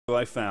who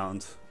I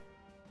found.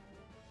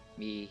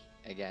 Me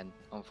again,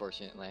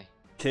 unfortunately.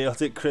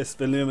 Chaotic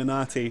Crisp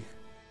Illuminati.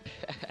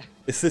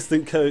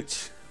 Assistant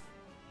coach.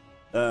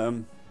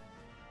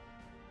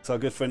 It's our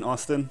good friend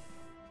Austin.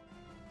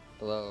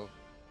 Hello.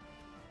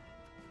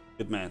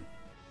 Good man.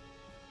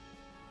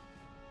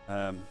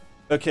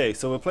 Okay,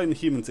 so we're playing the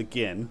humans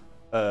again.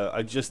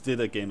 I just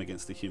did a game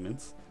against the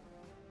humans.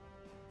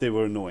 They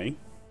were annoying.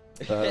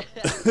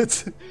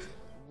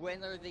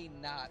 When are they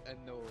not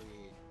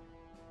annoying?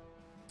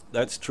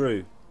 That's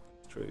true.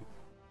 It's true.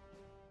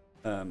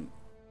 But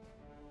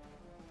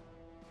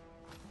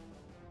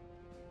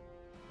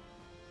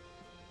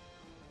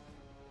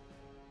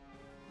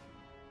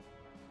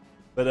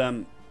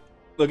we're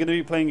going to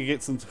be playing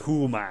against some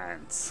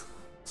humans.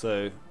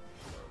 So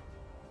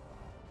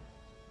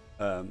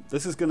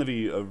this is going to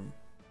be a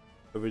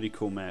really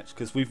cool match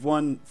because we've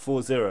won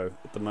 4-0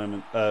 at the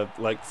moment.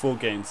 Like 4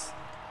 games,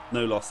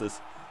 no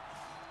losses.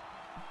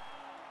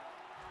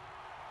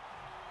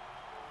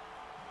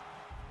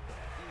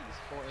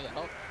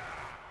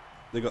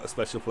 They got a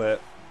special player.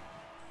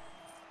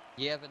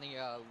 Do you have any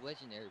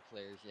legendary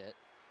players yet?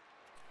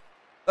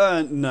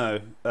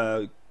 No.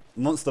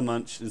 Monster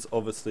Munch is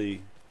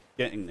obviously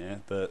getting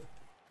there, but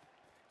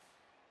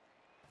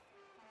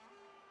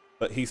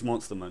he's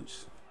Monster Munch.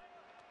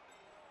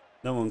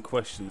 No one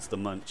questions the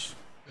Munch.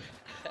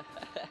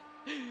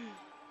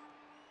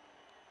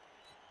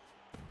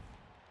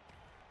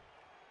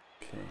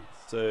 Okay,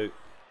 so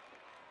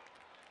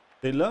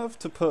they love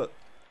to put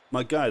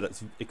my guy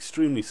that's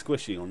extremely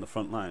squishy on the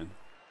front line.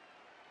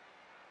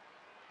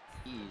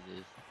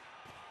 Jesus.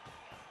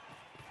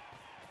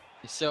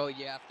 So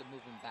you have to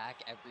move him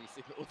back every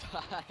single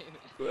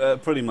time.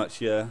 Pretty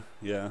much, yeah.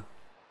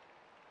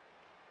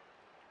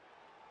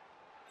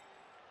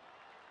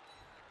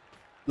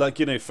 Like,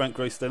 you know, Frank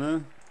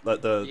Grosdenner,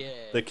 like the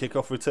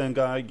kickoff return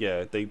guy.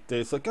 Yeah,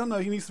 it's like, oh no,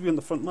 he needs to be on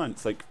the front line.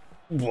 It's like,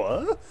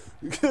 what?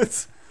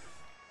 Because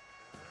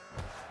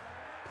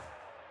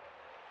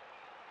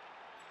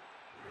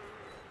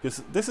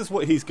this is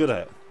what he's good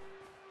at: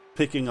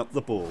 picking up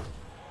the ball.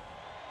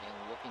 And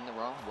looking the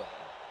wrong way.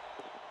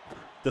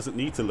 Doesn't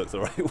need to look the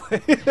right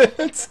way.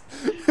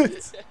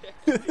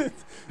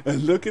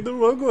 And looking the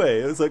wrong way.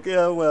 It's like,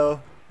 yeah,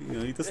 well, you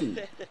know, he doesn't.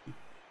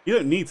 You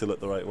don't need to look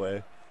the right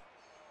way.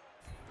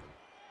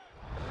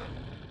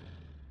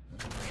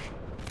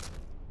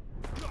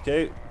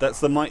 Okay, that's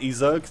the mighty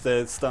Zug,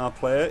 their star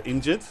player,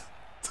 injured.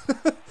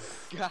 God,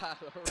 already.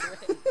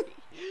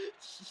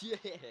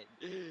 Shit.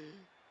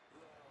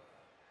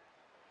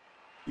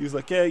 He was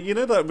like, yeah, you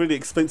know that really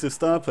expensive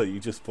star player you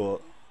just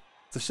bought?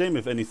 It's a shame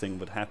if anything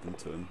would happen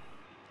to him.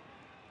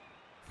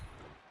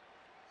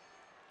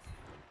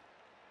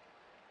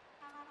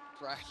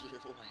 Fractured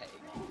leg.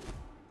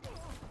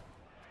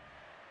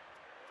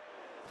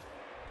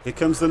 Here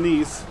comes the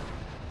knees.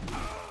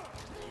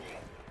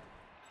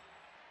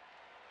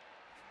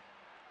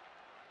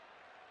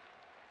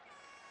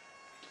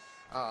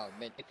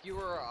 Man, if you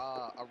were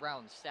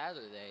around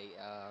Saturday,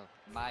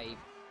 my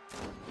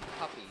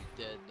puppy,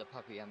 the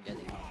puppy I'm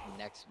getting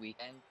next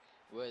weekend,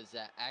 was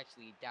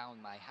actually down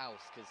my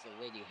house because the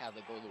lady had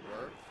to go to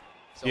work.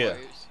 So yeah.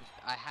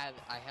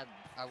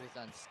 I was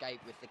on Skype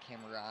with the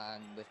camera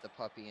on with the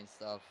puppy and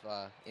stuff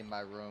in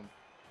my room.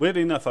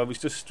 Weirdly enough, I was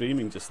just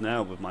streaming just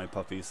now with my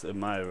puppies in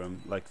my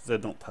room. Like, they're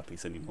not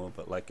puppies anymore,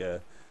 but like,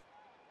 they're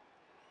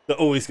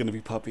always going to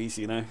be puppies,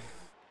 you know?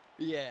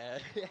 Yeah.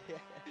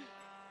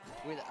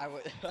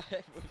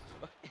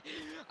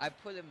 I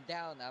put him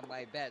down on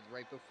my bed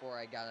right before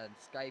I got on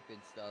Skype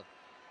and stuff.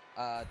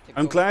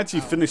 I'm glad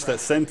you finished that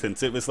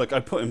sentence. It was like, I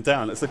put him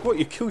down. It's like, what,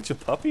 you killed your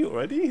puppy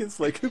already?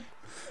 It's like,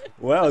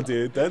 wow,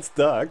 dude, that's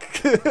dark.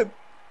 No,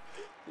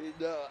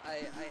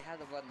 I had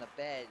him on the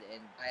bed,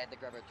 and I had to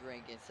grab a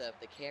drink and set up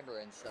the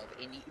camera and stuff,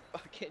 and he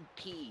fucking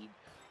peed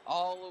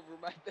all over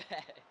my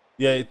bed.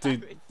 Yeah,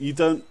 dude, you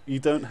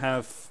don't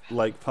have,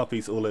 like,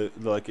 puppies all over,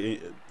 like...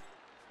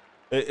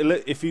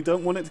 If you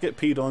don't want it to get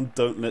peed on,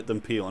 don't let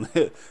them pee on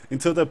it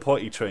until they're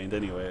potty trained.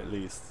 Anyway, at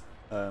least,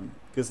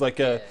 because like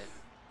the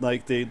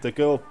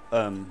girl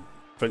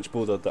French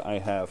bulldog that I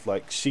have,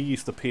 like she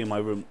used to pee in my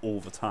room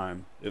all the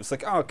time. It was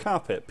like, oh,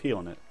 carpet, pee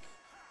on it.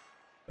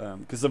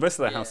 Because the rest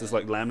of the house is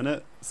like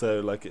laminate, so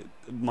like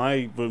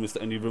my room is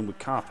the only room with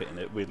carpet in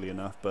it. Weirdly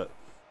enough, but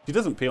she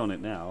doesn't pee on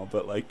it now.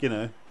 But like, you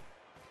know.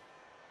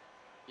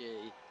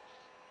 Yeah.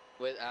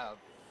 With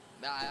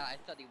I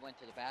thought he went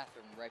to the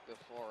bathroom right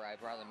before I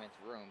brought him into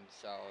the room,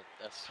 so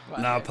that's why.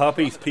 Nah,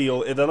 puppies pee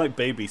all. They're like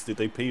babies, dude.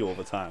 They pee all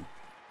the time.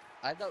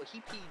 I know he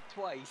peed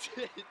twice,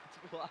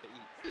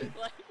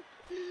 like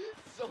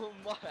so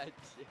much.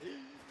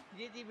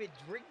 He didn't even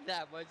drink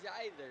that much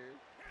either.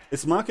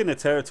 It's marking their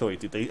territory,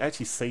 dude. They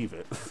actually save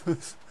it.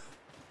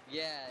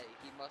 Yeah,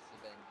 he must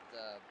have been.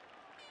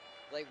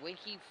 Like when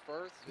he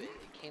first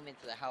came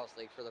into the house,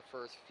 like for the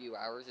first few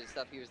hours and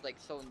stuff, he was like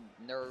so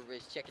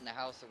nervous, checking the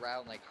house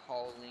around, like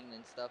hauling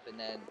and stuff, and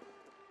then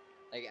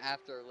like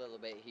after a little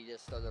bit, he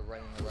just started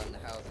running around the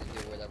house and do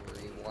whatever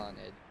he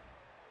wanted.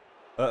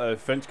 Uh-oh,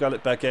 French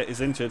Garlic Baguette is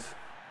injured.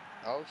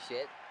 Oh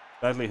shit.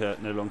 Badly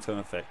hurt, no long-term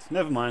effect.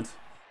 Never mind.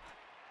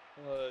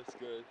 Oh, that's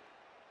good.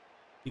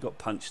 He got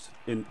punched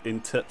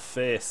into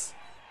face.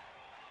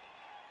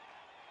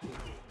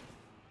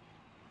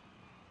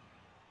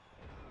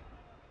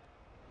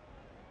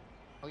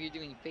 Oh, you're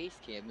doing face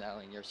cam now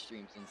in your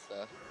streams and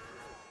stuff.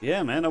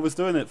 Yeah, man. I was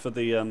doing it for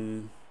the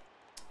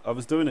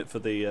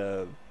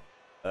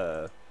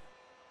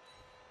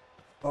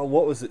oh,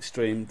 what was it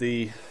stream?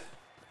 The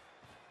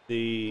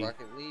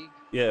Rocket League?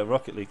 Yeah,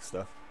 Rocket League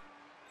stuff.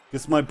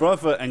 Because my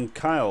brother and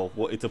Kyle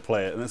wanted to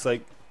play it, and it's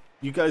like,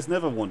 you guys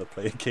never want to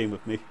play a game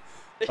with me.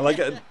 I like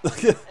it,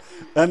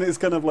 and it's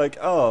kind of like,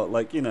 oh,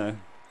 like, you know,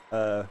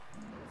 do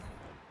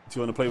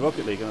you want to play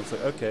Rocket League? And I was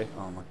like, okay.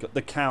 Oh my god,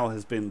 the cow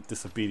has been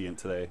disobedient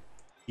today.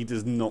 He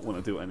does not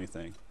want to do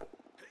anything.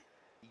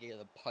 You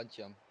gotta punch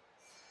him.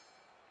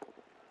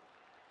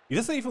 He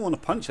doesn't even want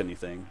to punch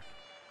anything,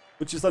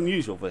 which is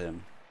unusual for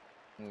him.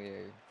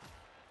 Weird.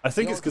 I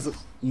think it's because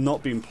I've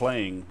not been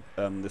playing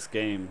this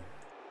game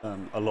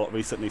a lot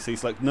recently, so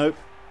he's like, nope.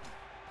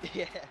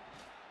 Yeah,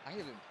 I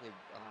haven't played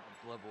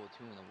Blood Bowl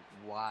 2 in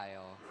a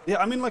while.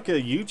 Yeah, I'm in like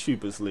a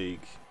YouTubers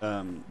league,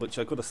 which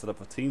I got to set up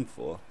a team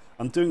for.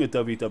 I'm doing a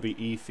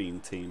WWE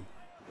themed team.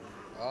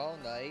 Oh,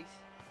 nice.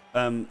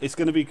 It's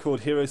going to be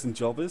called Heroes and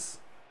Jobbers.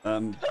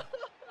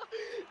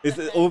 Is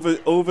it all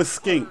the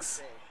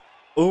skinks?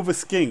 All the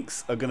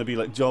skinks are going to be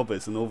like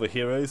jobbers, and all the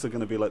heroes are going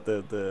to be like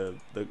the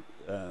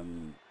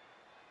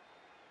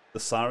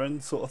siren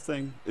sort of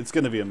thing. It's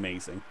going to be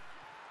amazing.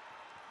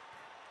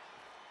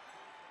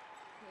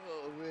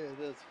 Oh man,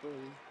 that's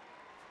funny.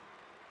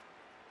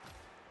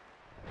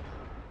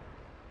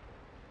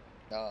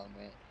 Oh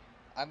man,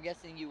 I'm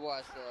guessing you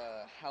watched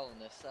Hell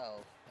in a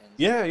Cell. And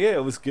Yeah,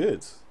 it was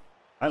good.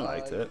 I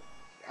liked it.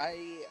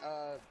 I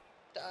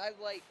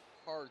like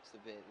parts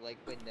of it, like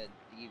when the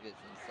Divas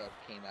and stuff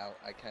came out.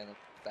 I kind of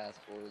fast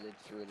forwarded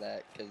through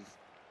that because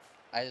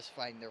I just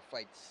find their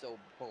fights so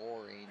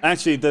boring.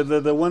 Actually,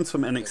 the ones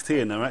from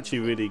NXT, and they're actually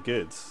really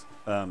good.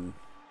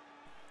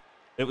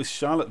 It was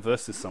Charlotte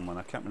versus someone.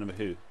 I can't remember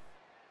who.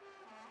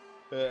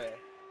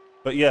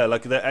 But yeah,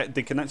 like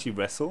they can actually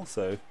wrestle.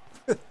 So.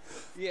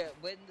 Yeah,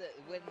 when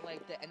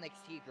like the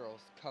NXT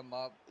girls come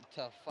up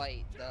to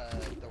fight the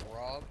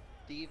Raw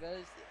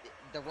Divas,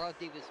 the Raw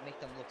Divas make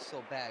them look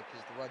so bad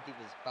because the Raw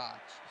Divas botch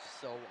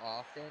so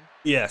often.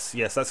 Yes,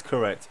 that's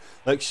correct.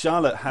 Like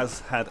Charlotte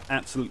has had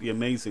absolutely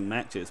amazing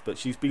matches, but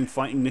she's been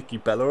fighting Nikki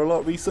Bella a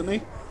lot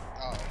recently.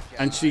 Oh, God.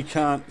 And she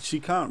can't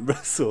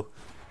wrestle.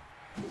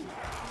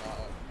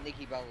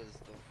 Nikki Bella's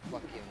the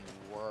fucking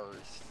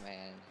worst,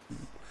 man.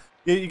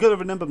 Yeah, you got to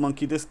remember,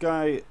 Monkey. This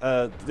guy,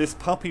 this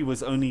puppy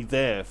was only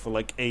there for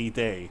like a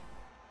day,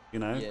 you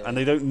know, Yeah. and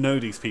they don't know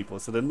these people,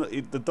 so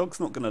the dog's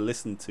not going to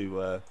listen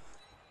to.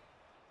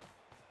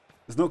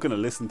 It's not going to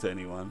listen to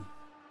anyone.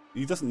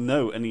 He doesn't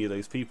know any of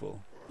those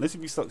people, unless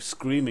if you start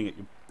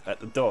screaming at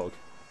the dog,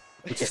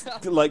 which is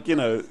like, you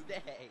know,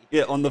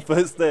 yeah, on the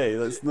first day.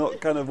 That's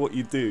not kind of what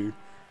you do.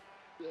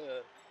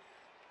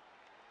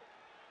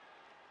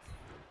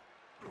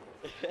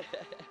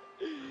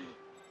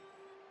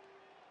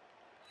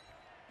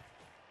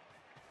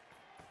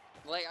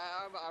 Like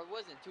I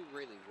wasn't too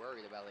really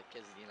worried about it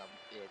because you know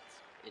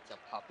it's a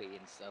puppy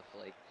and stuff.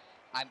 Like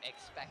I'm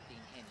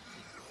expecting him to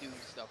do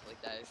stuff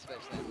like that,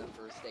 especially on the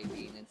first day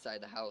being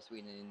inside the house,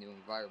 being in a new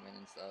environment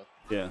and stuff.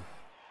 Yeah.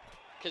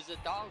 Because the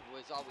dog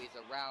was always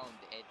around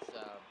its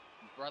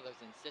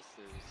brothers and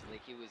sisters.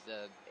 Like he was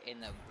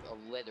in a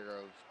litter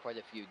of quite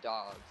a few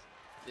dogs.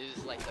 This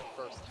is like the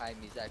first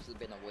time he's actually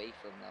been away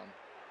from them.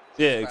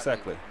 So Yeah, it's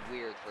probably exactly.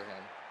 weird for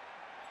him.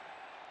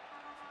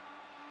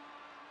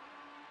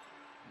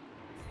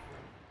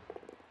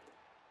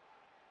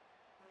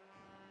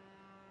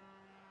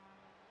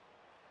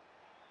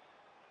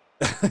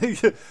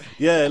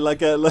 Yeah,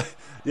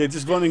 yeah,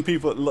 just running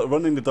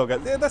the dog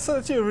out. Yeah, that's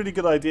actually a really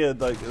good idea,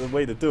 like the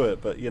way to do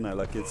it. But you know,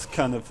 like it's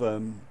kind of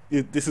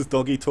this is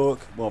doggy talk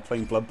while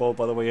playing Blood Bowl,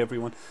 by the way,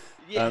 everyone.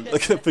 Yeah.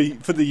 Like for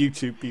the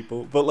YouTube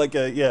people, but like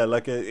yeah,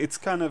 like it's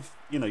kind of,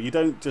 you know, you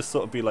don't just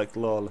sort of be like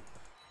lol.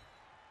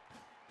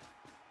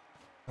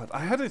 But I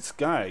had this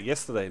guy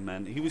yesterday,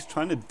 man. He was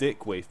trying to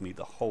dick wave me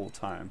the whole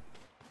time.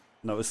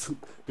 And he was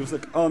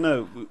like, oh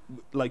no,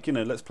 like, you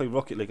know, let's play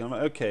Rocket League. And I'm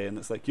like, okay. And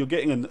it's like, you're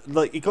getting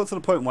like, it got to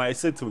the point where I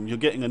said to him, you're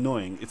getting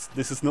annoying.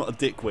 This is not a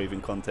dick waving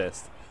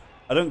contest.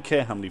 I don't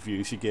care how many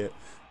views you get.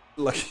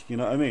 Like, you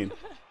know what I mean?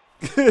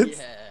 Yeah.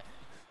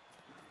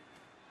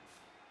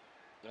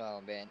 Oh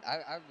man, I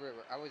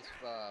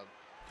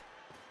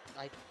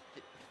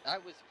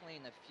was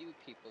playing a few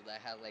people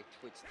that had like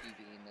Twitch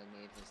TV in their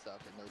names and stuff,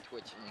 and their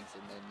Twitch links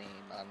in their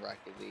name on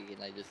Rocket League, and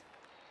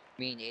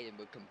me and Aiden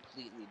would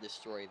completely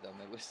destroy them.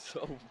 It was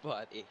so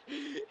funny.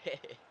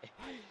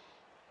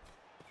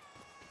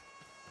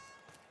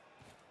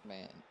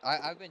 Man,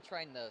 I've been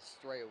trying to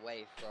stray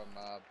away from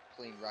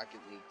playing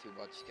Rocket League too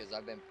much because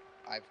I've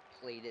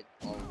played it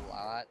a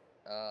lot.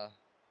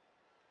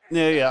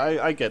 Yeah,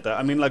 I get that.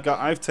 I mean, like,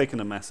 I've taken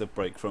a massive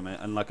break from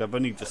it, and like, I've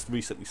only just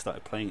recently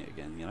started playing it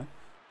again, you know?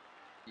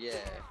 Yeah.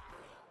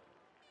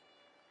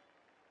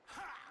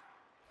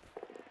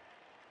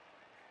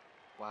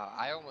 Wow,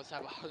 I almost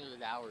have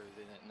 100 hours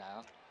in it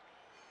now.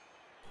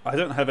 I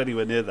don't have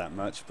anywhere near that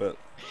much, but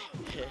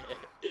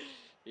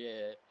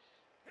Yeah.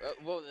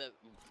 Well,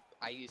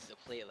 I used to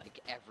play it like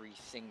every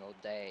single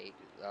day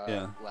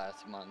yeah.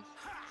 last month.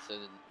 So,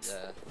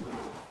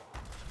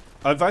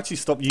 I've actually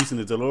stopped using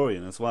the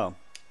DeLorean as well.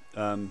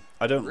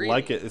 I don't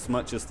like really? it as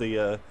much as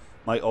the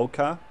my old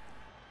car.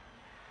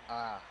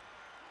 Ah.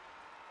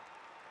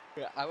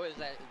 Yeah, I was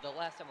the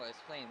last time I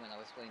was playing when I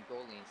was playing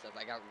goalie and stuff.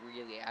 I got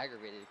really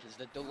aggravated because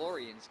the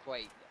DeLorean's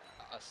quite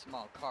a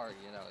small car.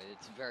 You know,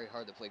 it's very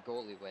hard to play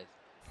goalie with.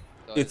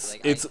 So I was It's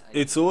like, it's I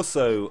it's need.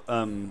 also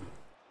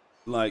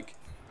like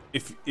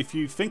if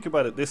you think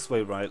about it this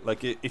way, right?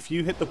 Like if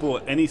you hit the ball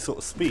at any sort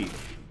of speed,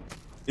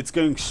 it's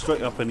going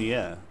straight up in the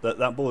air.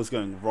 That ball is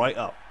going right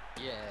up.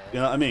 Yeah. You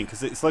know what I mean?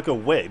 Because it's like a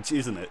wedge,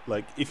 isn't it?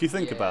 Like if you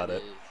think Yeah, about it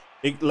it, is.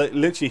 it like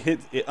literally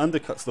it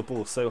undercuts the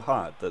ball so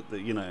hard that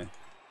you know.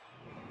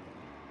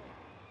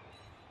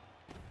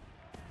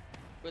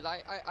 But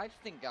I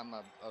think I'm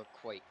a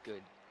quite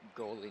good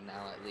goalie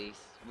now, at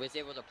least. Was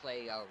able to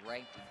play a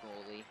ranked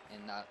goalie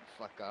and not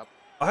fuck up.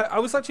 I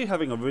was actually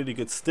having a really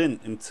good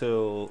stint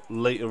until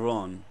later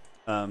on,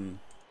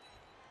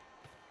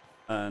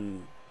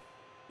 and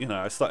you know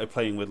I started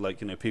playing with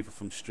like you know people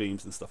from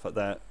streams and stuff like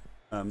that.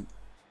 Um,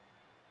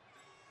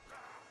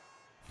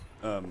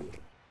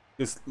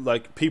 it's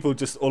like people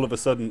just all of a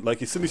sudden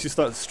like as soon as you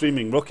start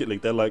streaming Rocket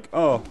League, they're like,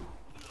 oh,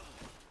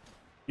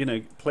 you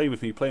know, play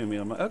with me, play with me.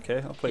 I'm like,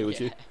 okay, I'll play with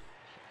Yeah. you.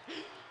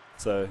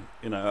 So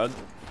you know,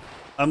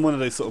 I'm one of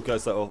those sort of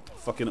guys that will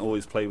fucking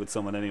always play with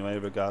someone anyway,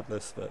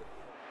 regardless. But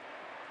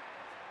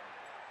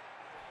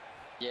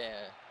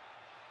Yeah.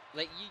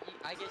 Like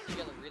I guess you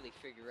gotta really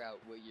figure out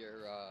what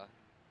you're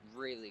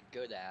really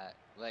good at.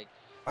 Like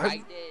I I,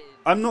 did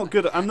I'm not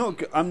good.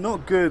 attacking. I'm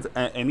not good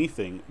at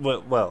anything.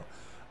 Well,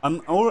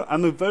 I'm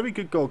a very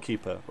good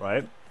goalkeeper,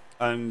 right?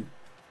 I'm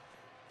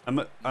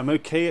I'm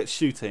okay at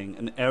shooting,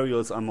 and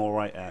aerials I'm all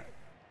right at.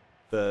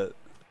 But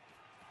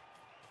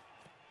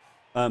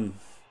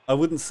I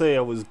wouldn't say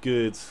I was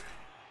good.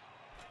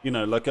 You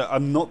know, like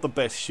I'm not the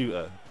best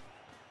shooter,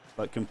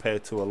 like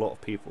compared to a lot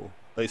of people,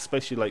 like,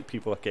 especially like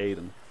people like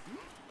Aiden.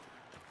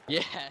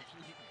 Yeah,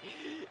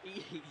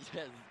 he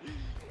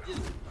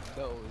just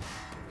knows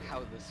how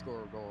to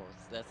score goals.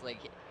 That's like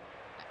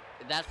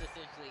that's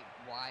essentially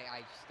why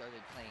I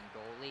started playing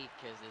goalie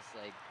because it's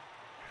like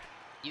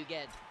you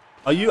get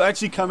Are you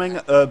actually more coming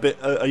a accurate.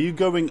 bit? Are you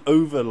going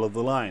over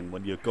the line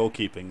when you're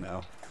goalkeeping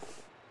now?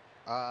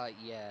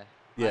 Yeah.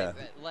 Yeah.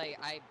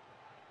 I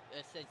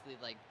essentially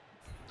like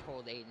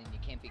told Aiden you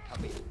can't be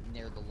coming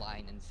near the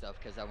line and stuff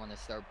because I want to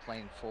start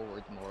playing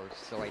forward more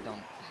so I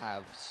don't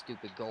have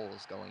stupid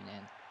goals going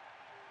in.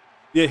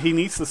 Yeah, he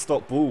needs to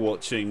stop ball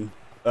watching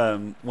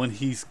when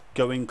he's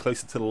going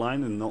closer to the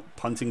line and not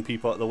punting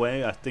people out of the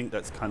way. I think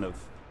that's kind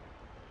of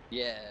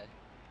Yeah,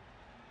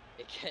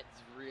 it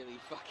gets really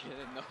fucking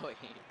annoying.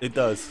 it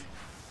does.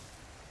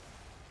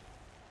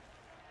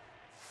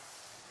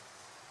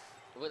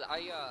 But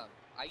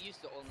I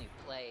used to only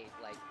play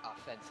like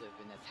offensive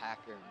and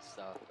attacker and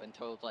stuff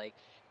until like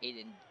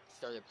Aiden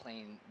started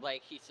playing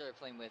like he started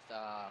playing with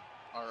our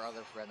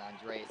other friend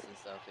Andres and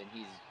stuff and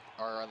he's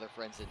our other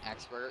friend's an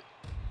expert.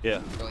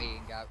 Yeah. So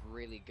Aiden got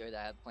really good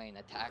at playing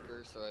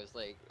attacker, so I was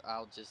like,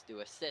 I'll just do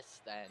assists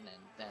then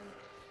and then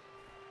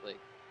like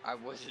I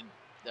wasn't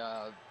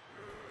uh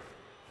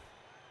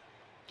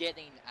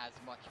getting as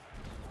much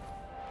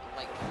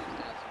like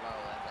as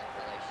well as I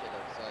thought I should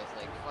have. So I was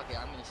like, fuck it,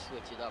 I'm gonna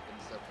switch it up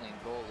and start playing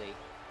goalie.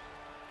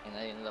 And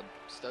I ended up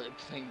started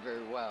playing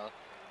very well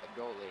at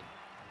goalie.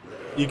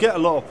 You get a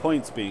lot of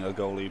points being a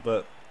goalie,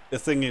 but the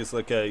thing is,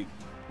 like,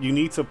 you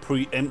need to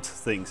preempt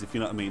things, if you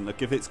know what I mean.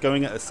 Like, if it's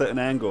going at a certain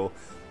angle,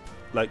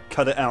 like,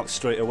 cut it out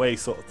straight away,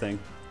 sort of thing.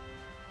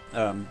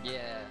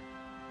 Yeah.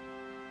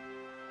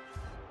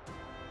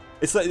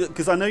 It's like,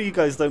 because I know you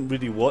guys don't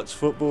really watch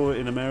football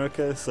in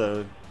America,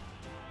 so,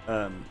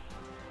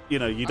 you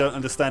know, you don't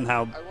understand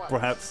how I watched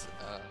perhaps.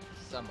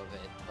 some of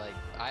it. Like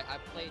I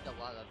played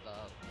a lot of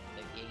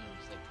the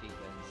games like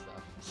FIFA and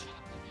stuff.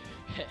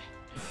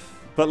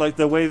 But like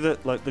the way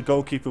that like the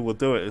goalkeeper will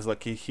do it is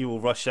like he will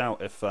rush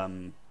out if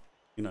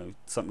you know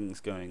something's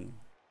going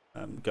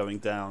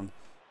down.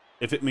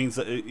 If it means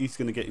that he's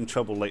going to get in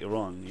trouble later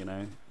on, you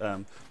know,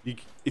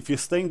 if you're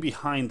staying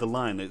behind the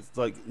line, it's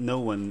like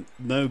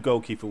no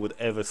goalkeeper would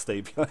ever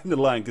stay behind the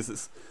line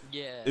because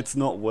Yeah. it's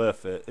not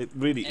worth it. It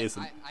really And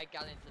isn't. I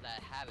got into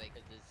that habit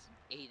because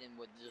Aiden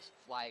would just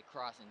fly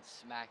across and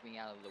smack me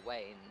out of the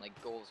way, and like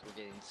goals were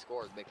getting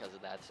scored because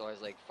of that. So I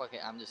was like, "Fuck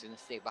it, I'm just gonna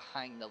stay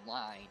behind the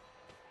line,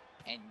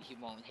 and he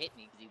won't hit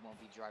me because he won't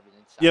be driving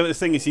inside." Yeah, but the the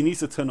thing is, he goal." needs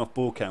to turn off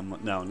ball cam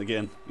now and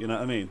again. You know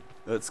what I mean?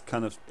 That's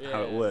kind of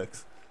how it Yeah.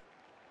 works.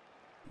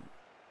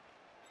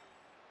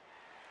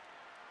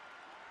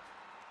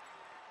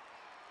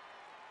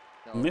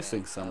 No I'm man.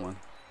 missing someone.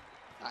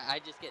 I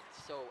just get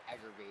so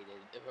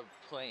aggravated of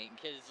playing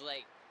because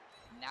like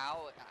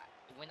now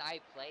when I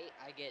play,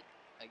 I get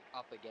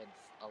up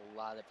against a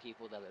lot of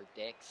people that are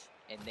dicks,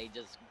 and they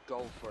just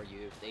go for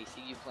you. If they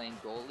see you playing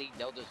goalie,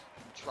 they'll just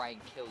try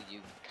and kill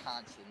you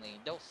constantly.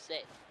 They'll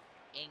sit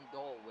in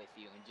goal with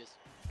you and just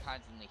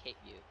constantly hit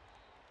you.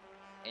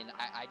 And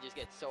I just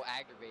get so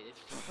aggravated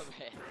from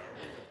it.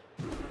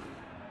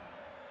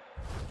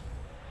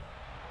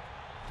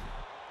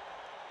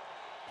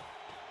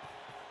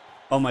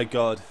 Oh my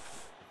god.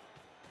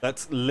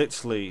 That's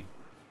literally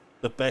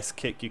the best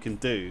kick you can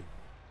do.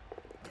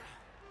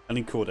 And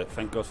he caught it,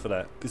 thank god for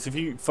that. Because if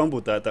you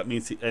fumbled that, that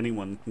means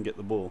anyone can get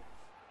the ball.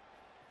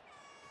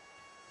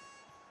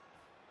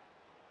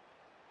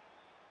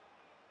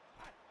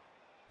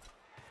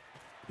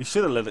 You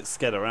should have let it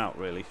scatter out,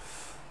 really.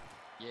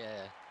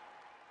 Yeah.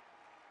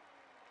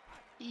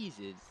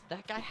 Jesus,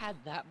 that guy had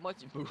that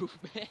much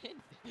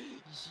movement?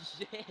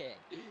 Shit.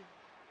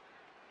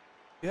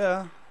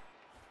 Yeah.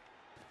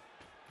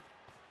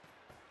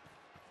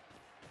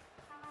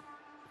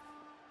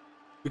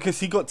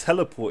 Because he got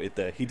teleported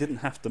there, he didn't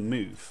have to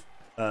move.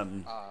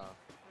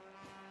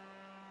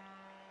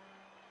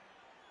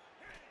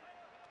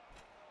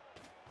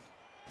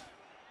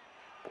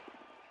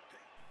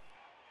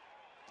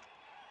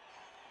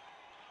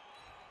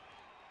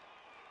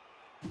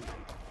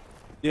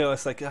 Yeah,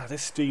 it's like,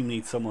 this stream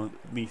needs someone,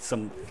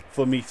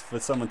 for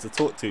someone to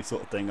talk to,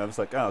 sort of thing. I was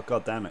like, oh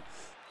god damn it.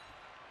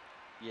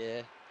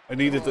 Yeah. I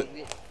needed to.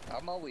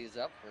 I'm always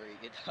up for it,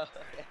 you know.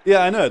 Yeah,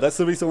 I know. That's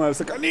the reason why I was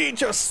like, I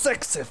need your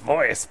sexy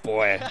voice,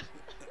 boy. That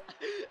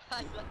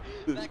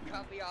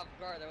caught me off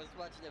guard. I was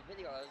watching a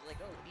video. I was like,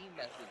 oh, he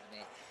messaged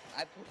me.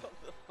 I pulled up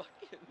the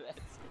fucking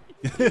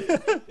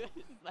message.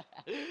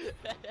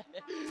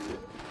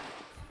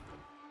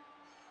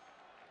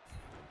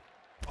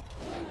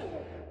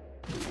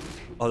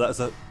 Oh,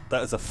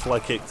 that is a fly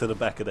kick to the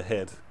back of the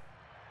head.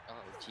 Oh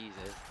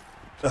Jesus!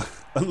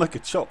 Unlike a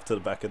chop to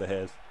the back of the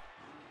head.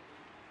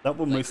 That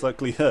one most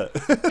likely hurt.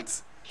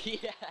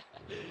 Yeah.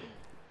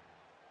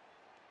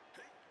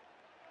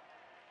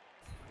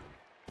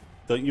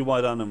 Don't you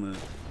wide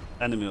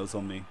animals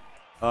on me?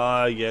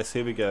 Ah, yes.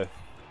 Here we go.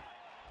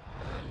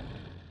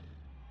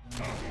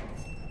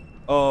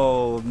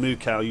 Oh, moo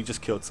cow! You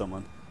just killed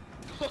someone.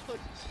 Oh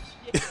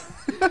shit!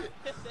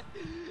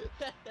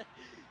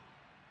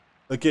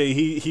 Okay,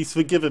 he's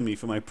forgiven me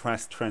for my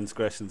past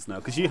transgressions now,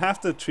 because you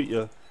have to treat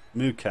your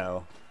moo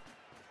cow,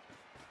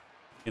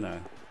 you know.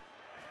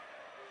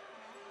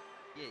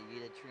 Yeah,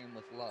 you gotta treat him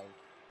with love.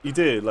 You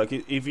do. Like,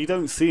 if you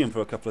don't see him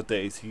for a couple of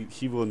days,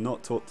 he will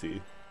not talk to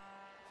you.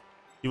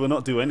 He will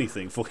not do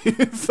anything for you.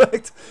 In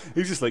fact,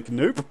 he's just like,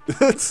 nope.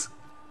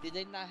 Did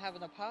they not have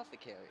an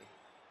apothecary?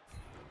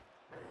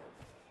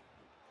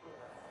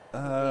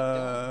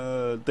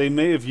 They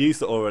may have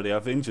used it already.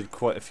 I've injured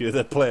quite a few of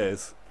their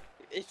players.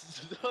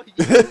 It's so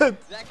that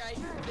guy's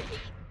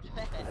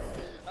dead.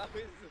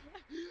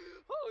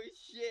 Oh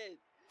shit.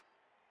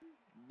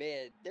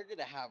 Man, they're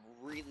gonna have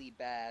really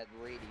bad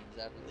ratings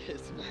after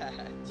this match.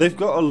 They've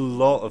got a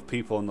lot of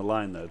people on the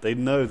line though. They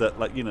know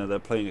that, like, you know, they're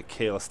playing a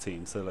chaos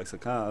team, so like,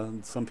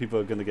 some people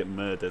are gonna get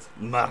murdered.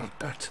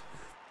 Murdered.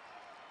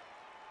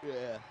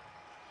 Yeah.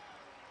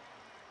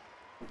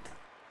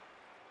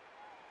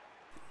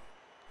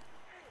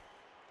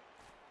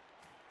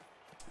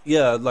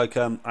 Yeah, like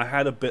I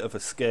had a bit of a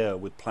scare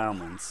with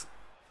Plowmans.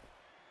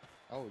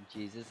 Oh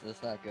Jesus,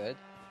 that's not good.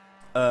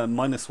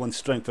 -1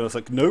 strength, and I was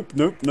like, nope,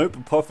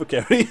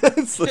 apothecary.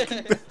 It's like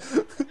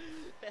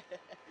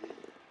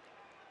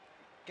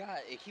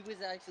God, he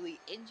was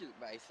actually injured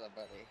by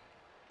somebody.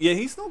 yeah,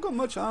 he's not got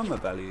much armor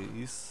value.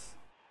 He's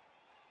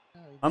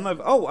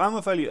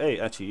armor value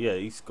 8. Actually, yeah,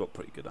 he's got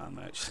pretty good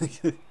armor.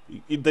 Actually,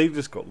 they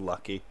just got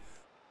lucky.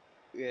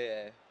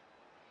 Yeah.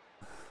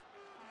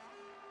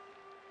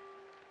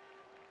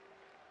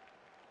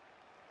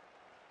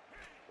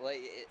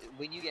 Like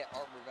when you get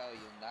armor value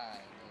 9,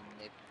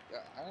 and if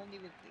I don't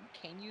even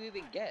can you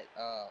even get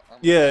armor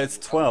Yeah, it's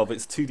 12. 12.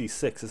 It's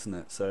 2d6, isn't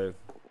it? So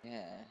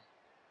Yeah.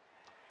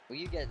 When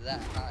you get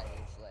that high,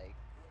 it's like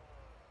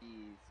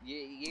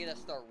you gotta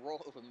start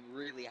rolling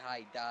really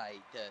high die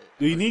to.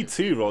 you need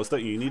 2 rolls,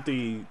 don't you? You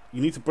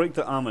need to break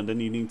the armor, and then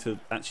you need to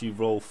actually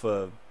roll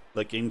for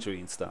like injury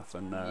and stuff.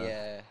 And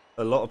yeah.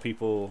 a lot of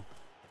people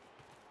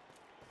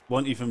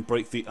won't even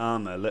break the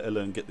armor, let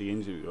alone get the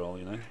injury roll.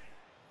 You know.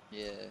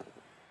 Yeah.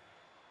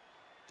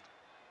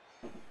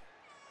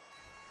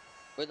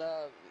 But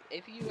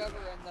if you ever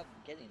end up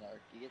getting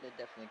Arc, you gotta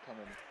definitely come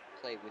and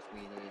play with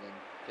me, Nathan,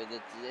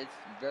 because it's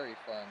very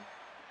fun.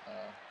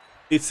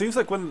 It seems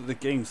like one of the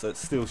games that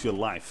steals your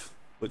life,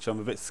 which I'm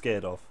a bit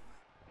scared of.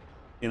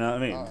 You know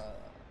what I mean?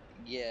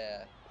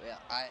 Yeah.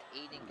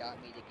 Aiden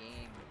got me the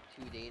game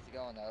 2 days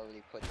ago, and I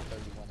already put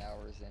 31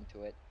 hours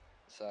into it.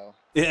 So.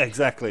 Yeah,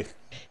 exactly.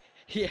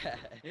 Yeah.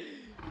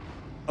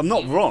 I'm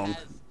not wrong. He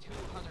has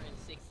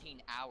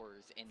 216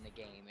 hours in the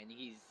game, and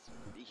he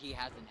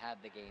hasn't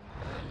had the game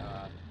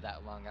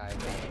that long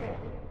either.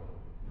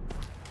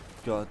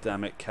 God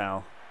damn it,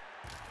 cow.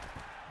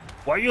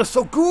 Why are you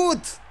so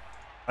good?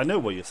 I know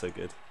why you're so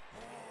good.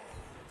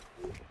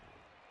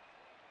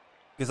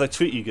 Because I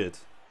treat you good.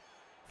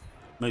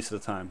 Most of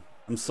the time.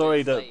 I'm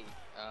sorry that... Like,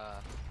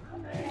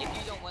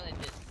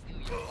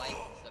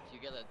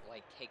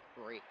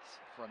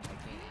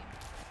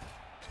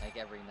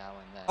 like every now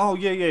and then. Oh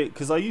yeah,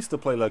 because I used to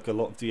play like a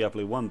lot of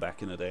Diablo 1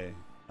 back in the day,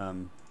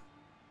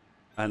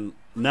 and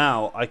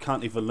now I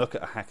can't even look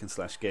at a hack and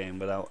slash game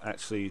without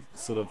actually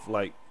sort of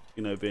like,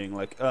 you know, being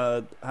like,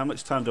 how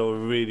much time do I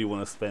really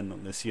want to spend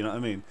on this? You know what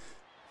I mean?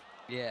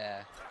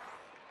 Yeah.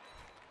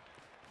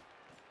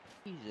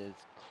 Jesus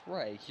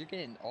Christ, you're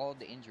getting all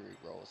the injury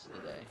rolls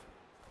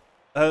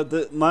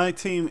today. My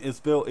team is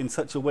built in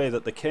such a way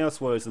that the Chaos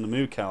Warriors and the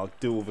Moo Cow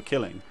do all the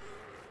killing,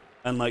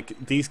 and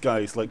like these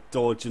guys like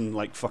dodge and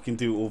like fucking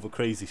do all the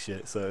crazy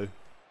shit. So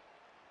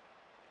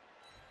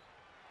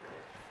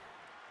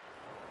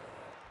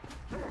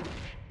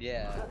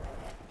yeah.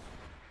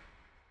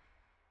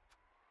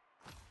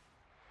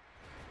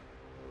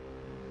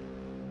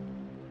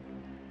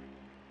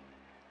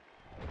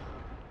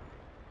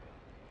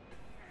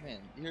 Man,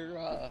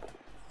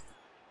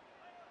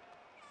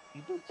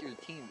 you built your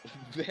team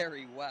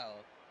very well,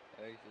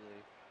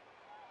 actually.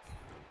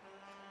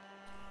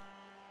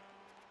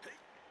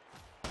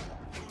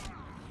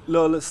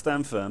 lol, let's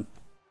stand firm.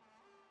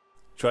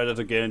 Try that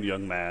again,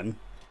 young man.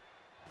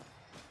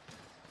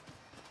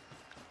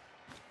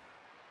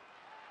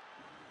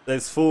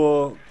 There's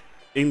 4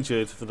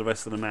 injured for the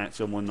rest of the match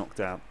and 1 knocked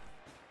out.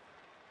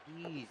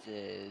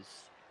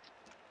 Jesus.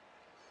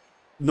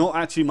 Not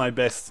actually my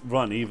best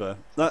run either.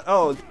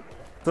 Oh,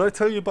 did I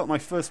tell you about my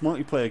first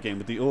multiplayer game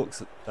with the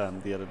Orcs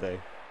the other day?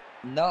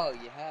 No,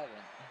 you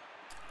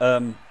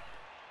haven't.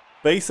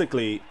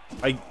 Basically,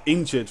 I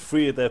injured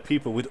 3 of their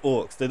people with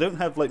Orcs. They don't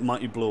have like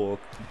Mighty Blow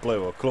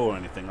or Claw or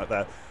anything like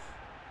that.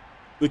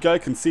 The guy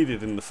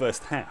conceded in the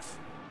first half.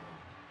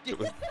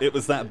 It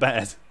was that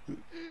bad.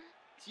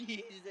 Jesus.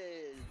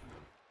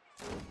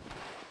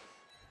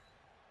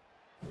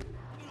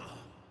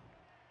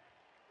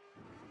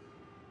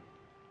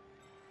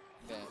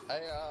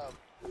 Okay,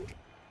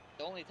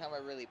 the only time I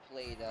really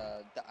played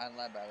the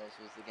online battles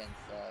was against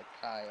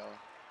Kyle,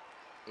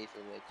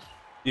 Aether Witch.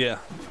 Yeah.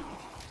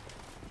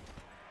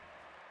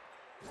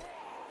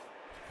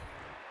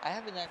 I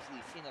haven't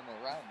actually seen him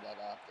around that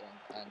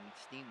often on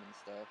Steam and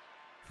stuff.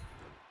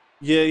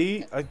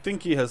 Yeah, I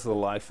think he has a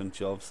life and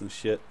jobs and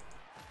shit.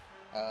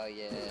 Oh,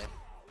 yeah.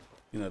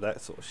 You know,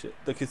 that sort of shit.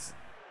 Because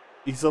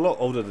he's a lot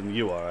older than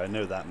you are, I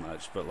know that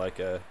much, but like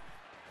yeah.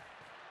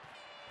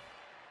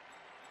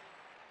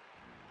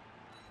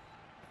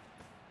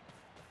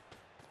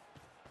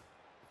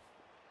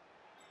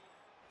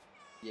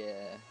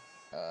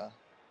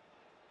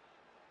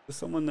 there's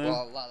someone there.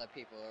 Well, a lot of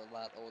people are a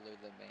lot older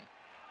than me.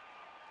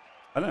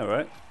 I know,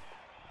 right?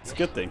 It's a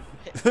good thing.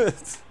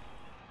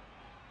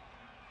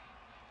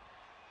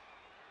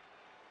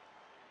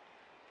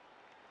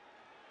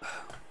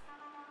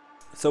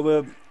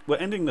 So we're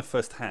ending the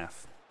first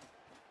half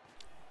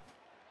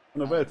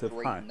on a relative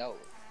great high.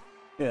 note.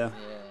 Yeah.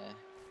 Yeah.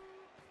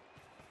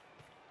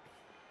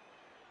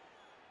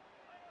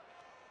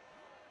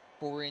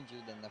 Four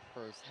injured in the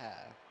first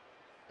half.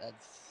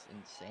 That's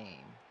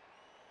insane.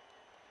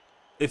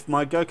 If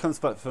my guy comes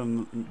back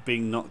from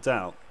being knocked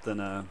out,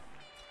 then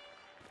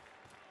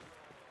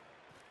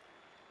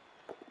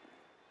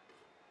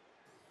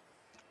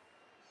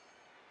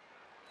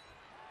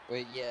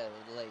But yeah,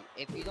 like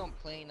if you don't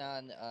plan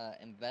on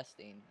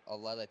investing a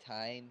lot of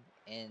time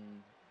in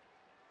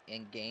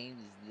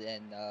games,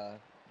 then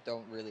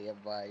don't really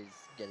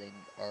advise getting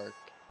Arc.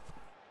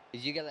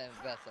 Cause you gotta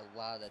invest a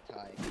lot of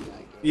time in that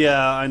game.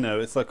 yeah, I know.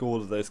 It's like all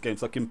of those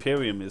games. Like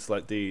Imperium is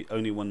like the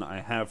only one that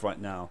I have right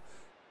now,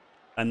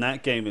 and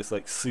that game is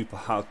like super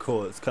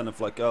hardcore. It's kind of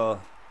like, oh,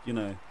 you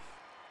know,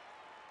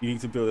 you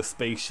need to build a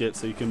spaceship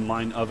so you can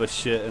mine other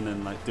shit and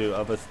then like do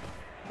other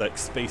like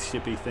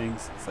spaceshipy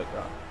things. It's like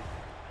that.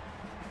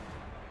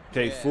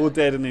 Okay, Yeah. 4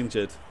 dead and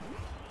injured.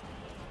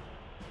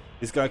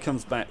 This guy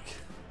comes back.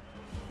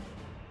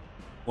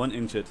 1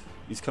 injured.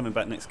 He's coming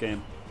back next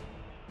game.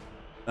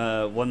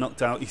 1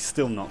 knocked out. He's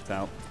still knocked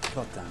out.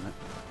 God damn it.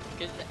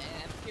 Because the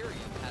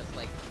Imperium has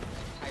like an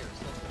entire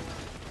solar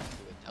system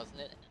to it, doesn't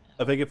it?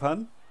 I beg your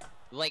pardon?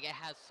 Like it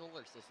has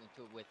solar system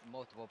to it with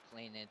multiple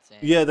planets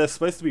and. Yeah, they're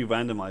supposed to be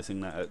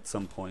randomizing that at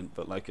some point,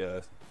 but like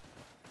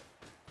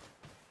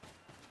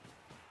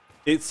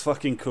it's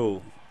fucking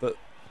cool. But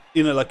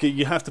you know, like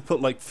you have to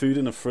put like food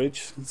in a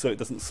fridge so it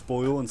doesn't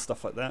spoil and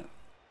stuff like that.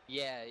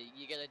 Yeah,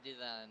 you gotta do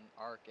that on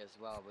Arc as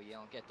well, but you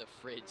don't get the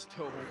fridge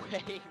till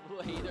way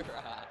later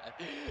on.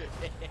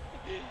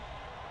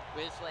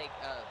 But it's like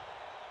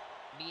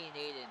me and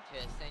Aiden to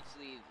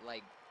essentially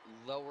like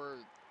lower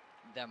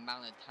the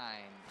amount of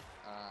time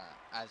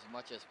as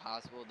much as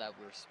possible that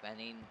we're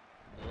spending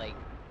like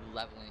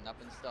leveling up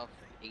and stuff.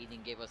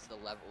 Aiden gave us the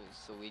levels,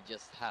 so we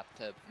just have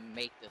to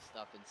make this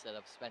stuff instead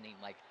of spending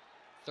like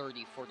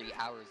 30-40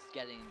 hours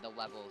getting the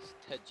levels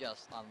to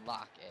just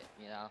unlock it,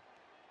 you know?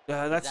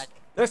 Yeah, that's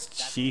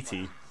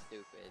cheaty.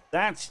 Stupid.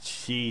 That's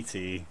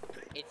cheaty.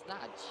 It's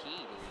not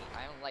cheating.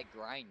 I don't like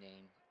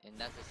grinding, and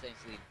that's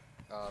essentially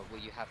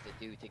what you have to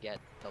do to get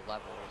the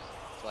levels.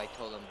 So I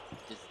told him,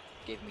 just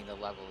give me the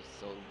levels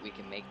so we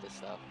can make this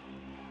stuff.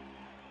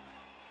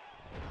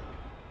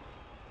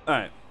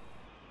 Alright.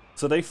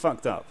 So they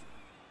fucked up.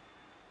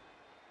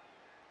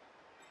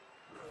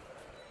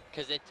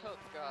 Because it took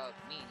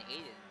me and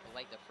Aiden,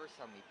 like the first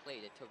time we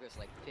played, it took us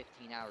like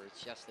 15 hours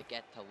just to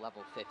get to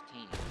level 15.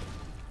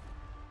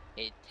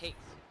 It takes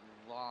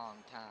a long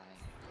time,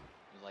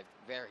 like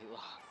very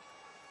long.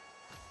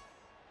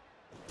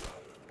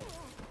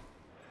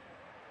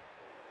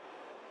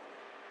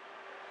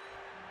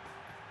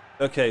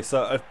 Okay,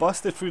 so I've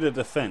busted through the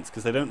defense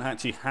because they don't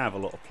actually have a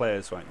lot of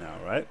players right now,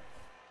 right?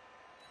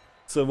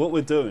 So what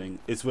we're doing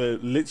is we're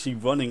literally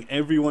running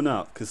everyone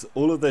up because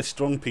all of their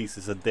strong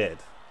pieces are dead.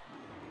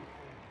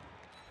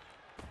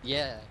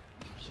 Yeah,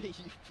 you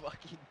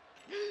fucking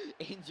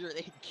injured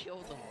and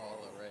killed them all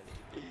already.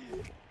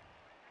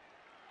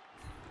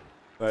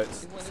 Right.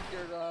 One of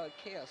your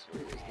Chaos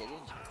Warriors get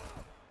injured.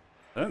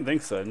 I don't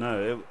think so.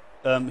 No.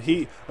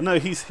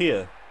 He's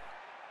here.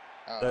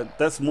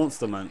 That's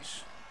Monster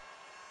Munch.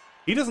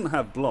 He doesn't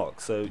have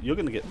block, so you're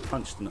gonna get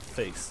punched in the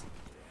face.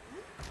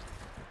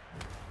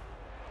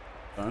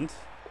 And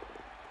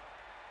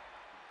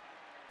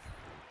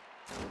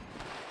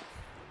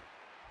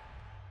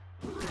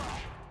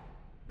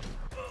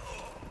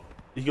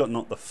he got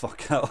knocked the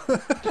fuck out.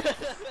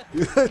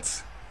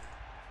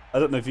 I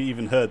don't know if you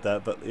even heard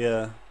that, but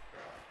yeah.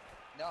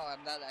 No,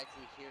 I'm not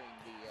actually hearing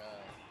the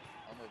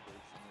armor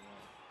boots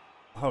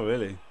anymore. Oh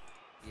really?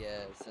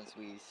 Yeah, since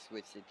we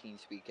switched to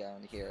TeamSpeak, I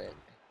don't hear it.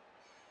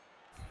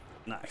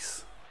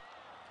 Nice.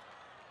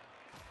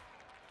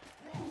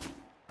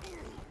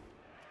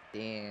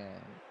 Damn.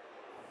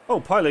 Oh,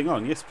 piling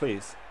on. Yes,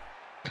 please.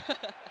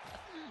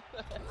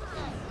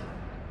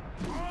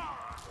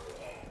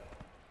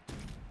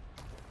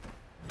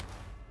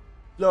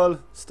 Lol.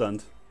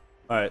 Stunned.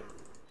 Alright.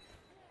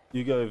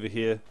 You go over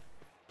here.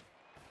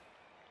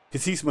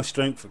 Because he's my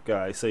strength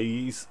guy, so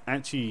he's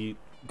actually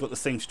got the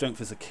same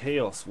strength as a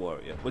Chaos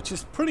Warrior, which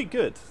is pretty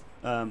good.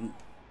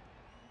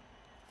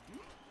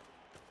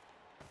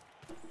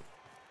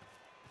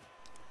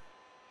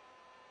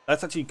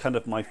 That's actually kind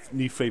of my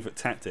new favorite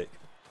tactic.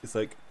 It's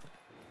like,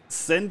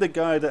 send a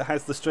guy that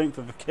has the strength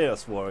of a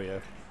Chaos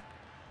Warrior.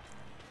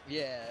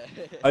 Yeah.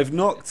 I've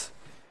knocked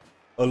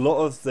a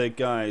lot of their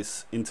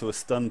guys into a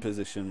stun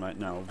position right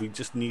now. We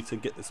just need to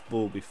get this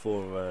ball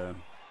before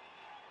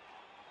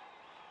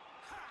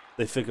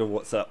they figure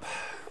what's up.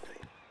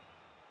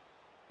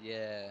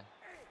 Yeah.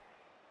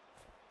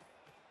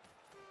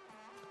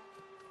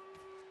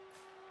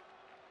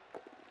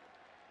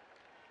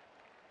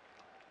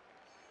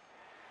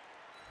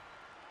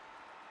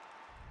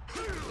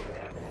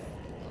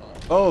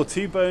 Oh,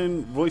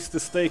 T-Bone Royster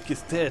Steak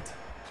is dead.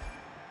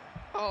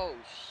 Oh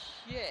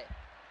shit!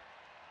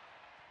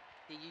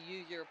 Did you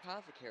use your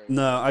apothecary?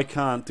 No, I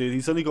can't, dude.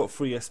 He's only got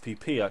 3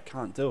 SPP. I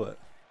can't do it.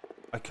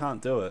 I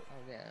can't do it.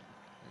 Oh yeah.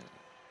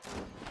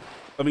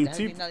 I mean,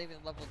 He's not even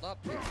leveled up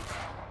yet.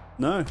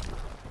 No.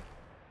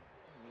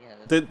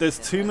 Yeah, There's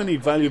too many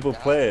valuable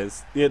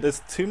players. Yeah,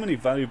 there's too many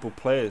valuable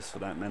players for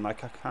that, man.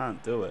 Like, I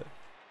can't do it.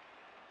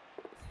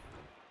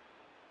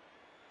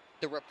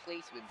 The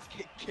replacements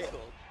get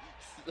killed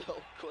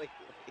so quickly.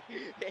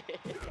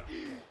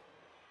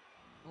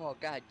 Oh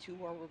god, 2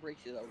 armor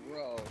breaks in a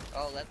row.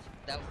 Oh, that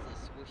was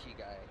the squishy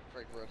guy,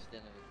 Frank Roast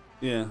Dinner.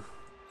 Yeah.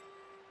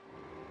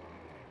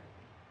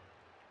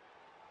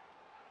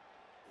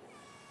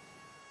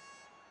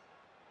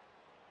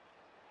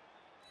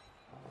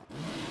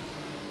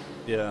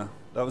 Yeah,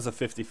 that was a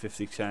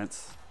 50-50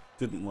 chance.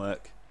 Didn't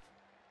work.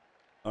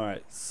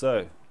 Alright,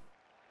 so.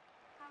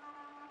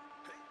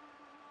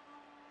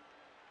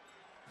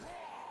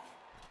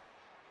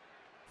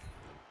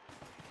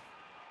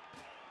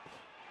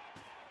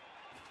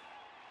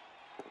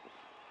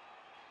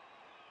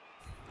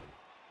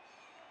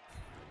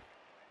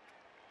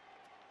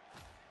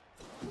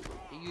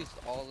 He used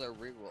all their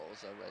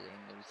rerolls already,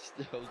 and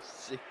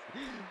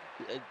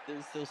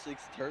there's still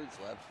 6 turns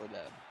left for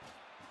them.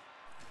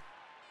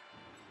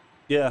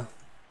 Yeah.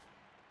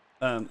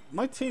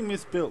 My team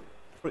is built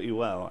pretty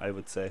well, I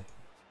would say.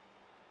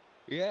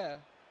 Yeah.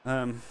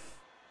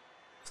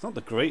 It's not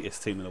the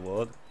greatest team in the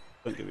world,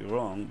 don't get me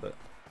wrong, but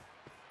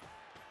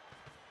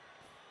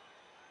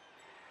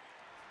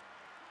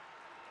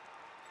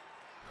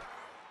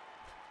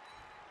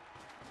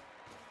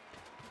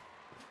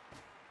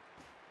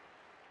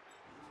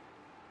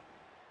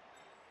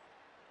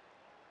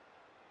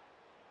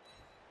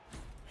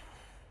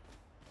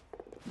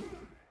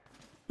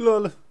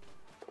lol.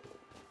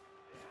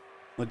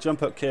 My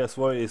jump up Chaos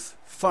Warrior is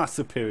far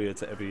superior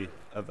to every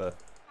other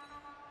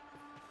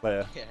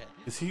player. Yeah.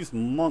 Because he's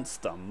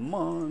Monster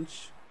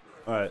Munch.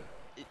 Alright.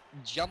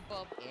 Jump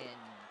up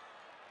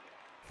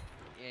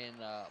and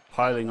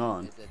Piling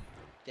on is a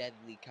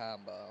deadly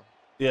combo.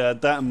 Yeah,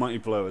 that and Mighty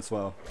Blow as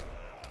well.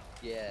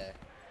 Yeah.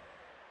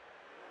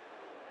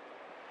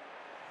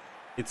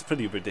 It's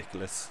pretty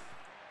ridiculous.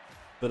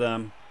 But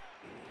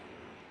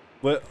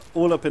we're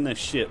all up in their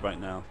shit right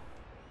now.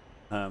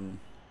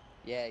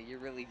 Yeah, you're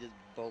really just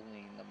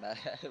bullying them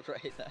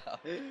right now.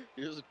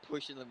 You're just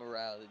pushing them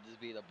around and just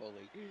being a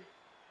bully.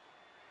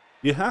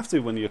 You have to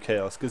when you're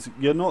Chaos, because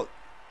you're not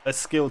a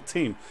skilled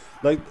team.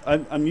 Like,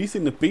 I'm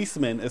using the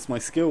Beastmen as my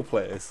skill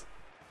players,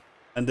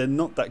 and they're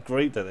not that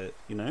great at it,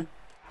 you know?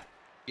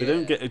 They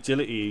don't Yeah. get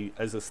agility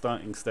as a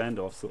starting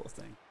standoff sort of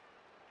thing.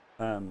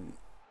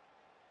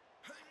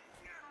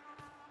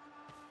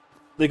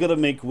 They gotta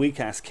make weak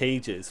ass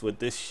cages with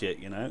this shit,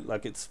 you know?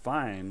 Like it's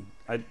fine.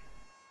 I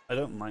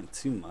don't mind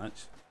too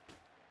much.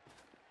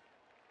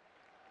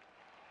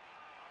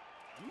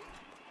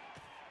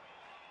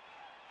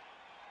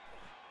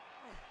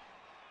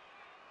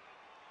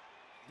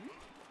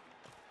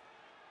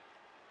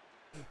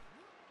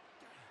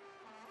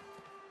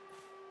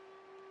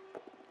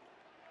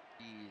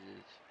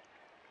 Jesus.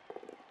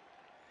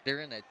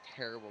 They're in a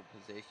terrible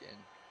position.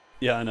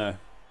 Yeah, I know.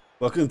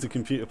 Welcome to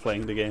computer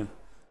playing the game.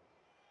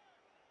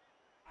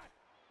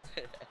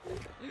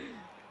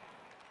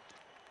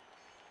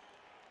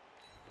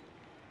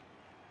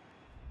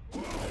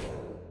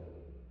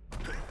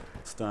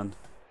 Stunned.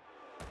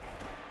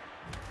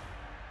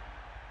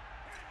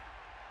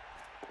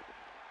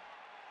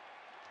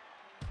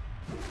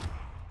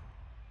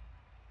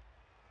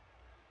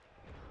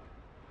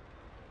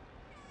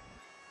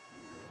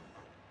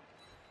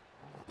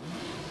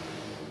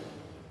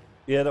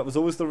 Yeah, that was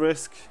always the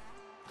risk.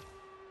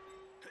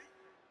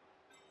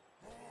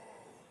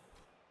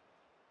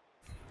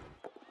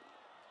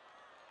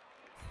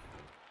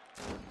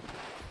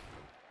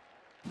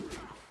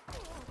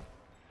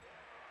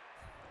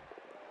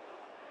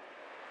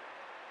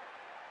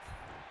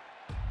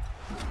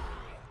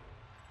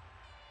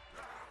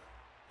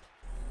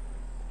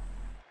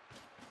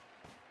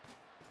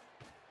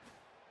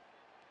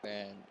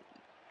 Man,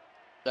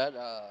 that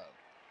the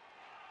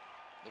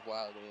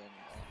wild animal,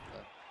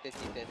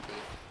 50-50.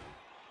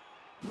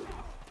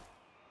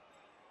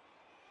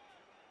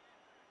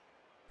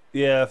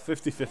 Yeah,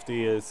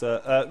 50-50 is...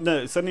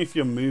 no, it's only if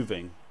you're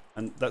moving.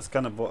 And that's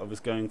kind of what I was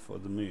going for,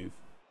 the move.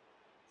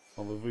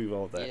 I'll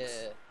re-roll that.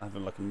 Yeah.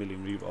 Having like a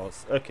million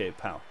re-rolls. Okay,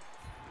 pal.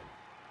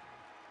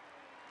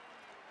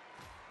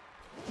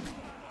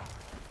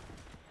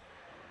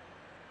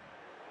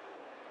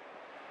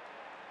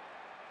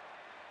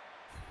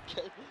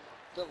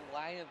 The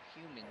line of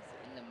humans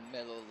in the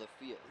middle of the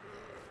field.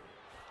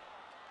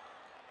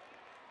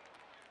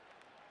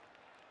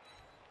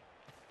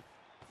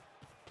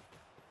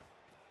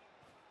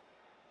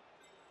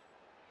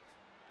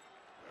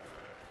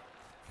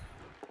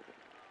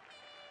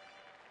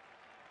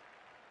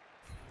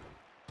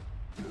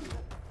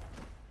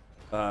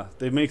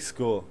 They may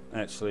score,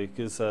 actually,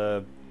 because...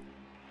 I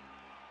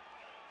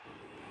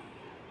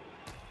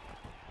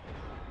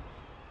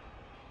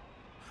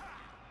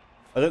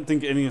don't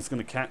think anyone's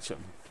going to catch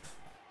him.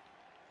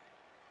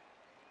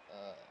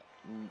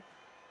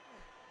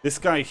 This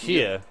guy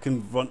here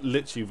can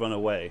literally run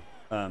away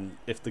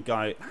if the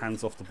guy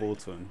hands off the ball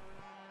to him.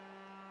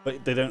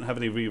 But they don't have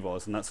any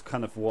rerolls, and that's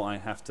kind of what I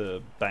have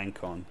to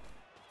bank on.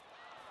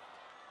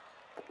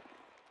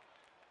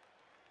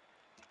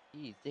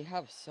 Jeez, they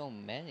have so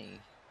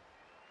many.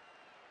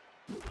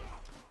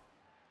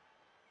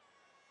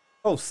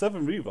 Oh,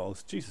 7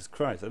 rerolls. Jesus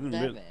Christ, I didn't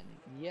 7, really...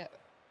 yeah.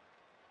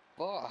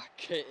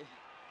 Fuck.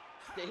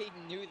 They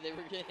knew they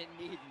were gonna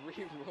need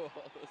rerolls.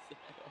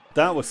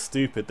 That was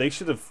stupid. They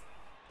should have...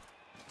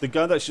 The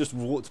guy that's just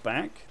walked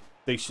back,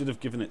 they should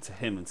have given it to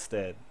him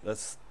instead.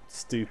 That's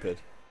stupid.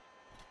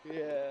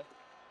 Yeah.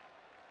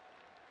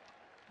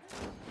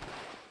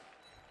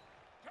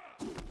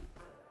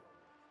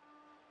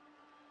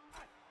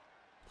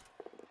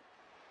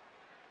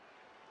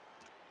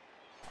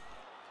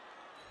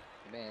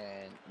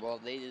 Man, well,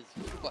 they just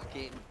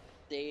fucking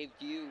saved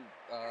you,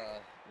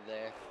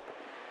 there.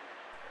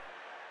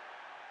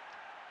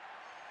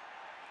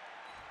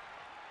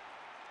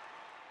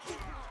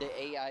 The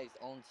AI's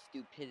own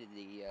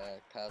stupidity,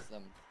 caused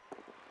them,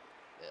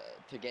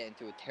 to get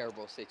into a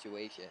terrible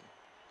situation.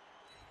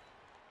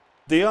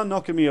 They are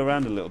knocking me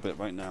around a little bit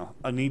right now.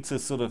 I need to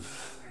sort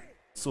of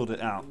sort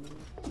it out.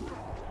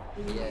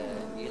 Yeah,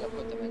 you gotta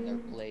put them in their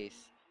place.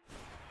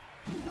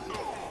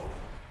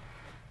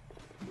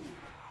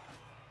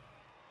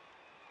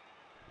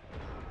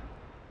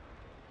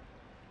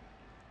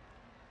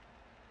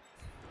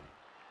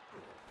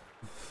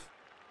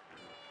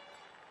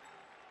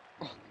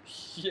 Oh,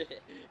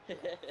 shit.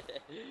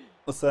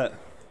 What's that?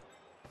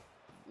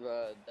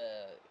 The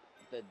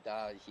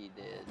dodge he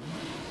did.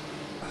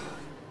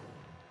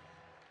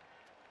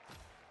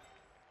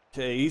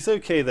 Okay, he's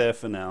okay there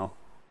for now.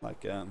 Like,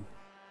 God,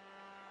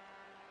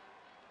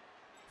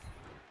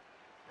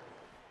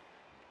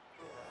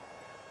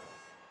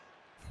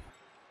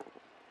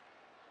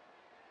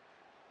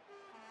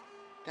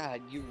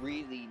 you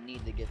really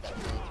need to get that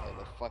military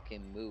to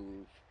fucking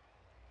move.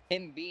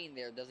 Him being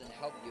there doesn't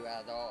help you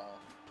at all.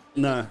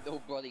 no, There's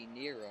nobody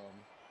near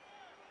him.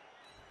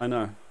 I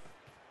know.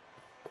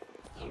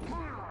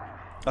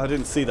 I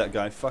didn't see that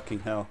guy. Fucking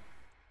hell.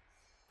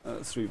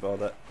 Let's rebar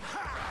that.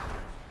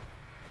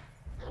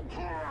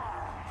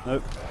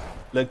 Nope.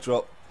 Leg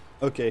drop.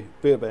 Okay,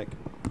 be right back.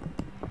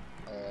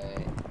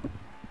 Alright.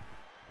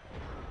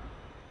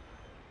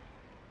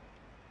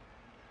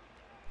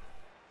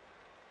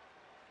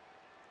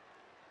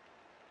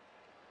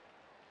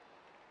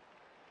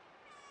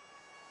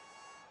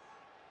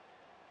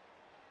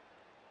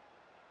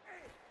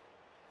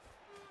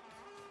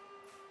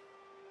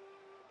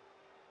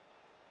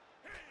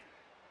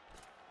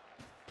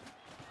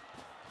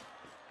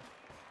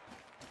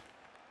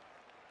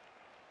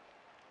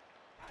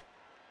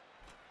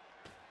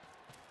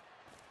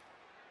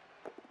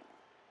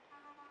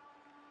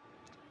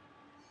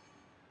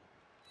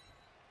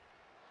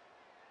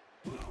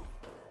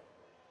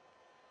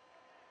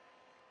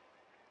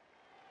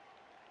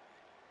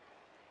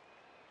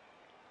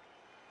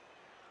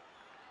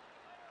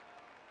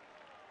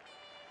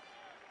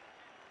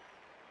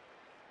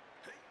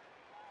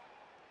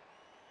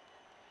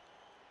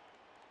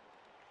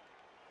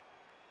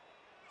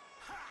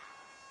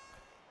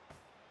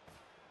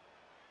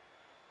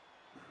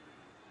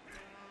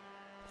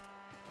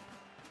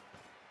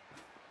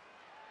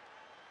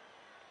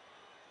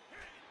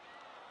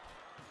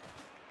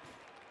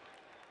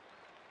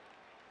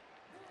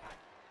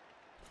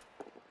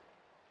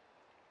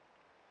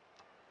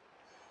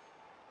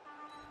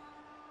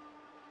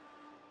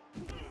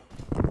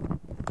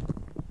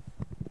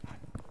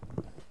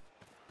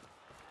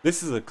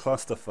 This is a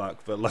clusterfuck,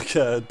 but like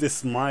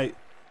this might.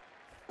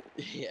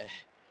 Yeah.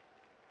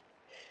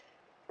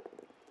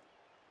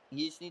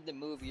 You just need to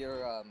move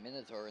your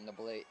Minotaur in the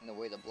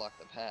way to block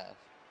the path.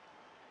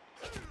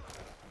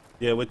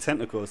 Yeah, with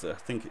tentacles, I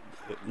think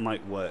it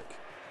might work.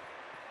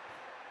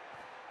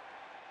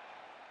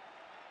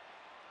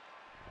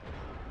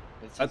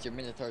 But since your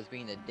Minotaur's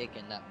being a dick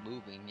and not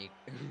moving, you,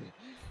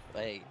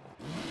 like,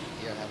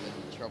 you're having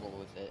trouble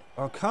with it.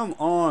 Oh, come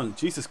on.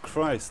 Jesus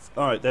Christ.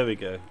 Alright, there we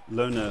go.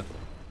 Loner.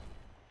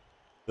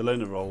 The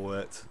loner roll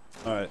worked.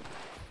 Alright.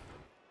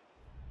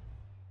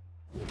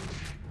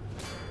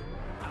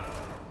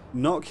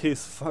 Knock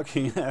his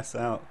fucking ass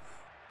out.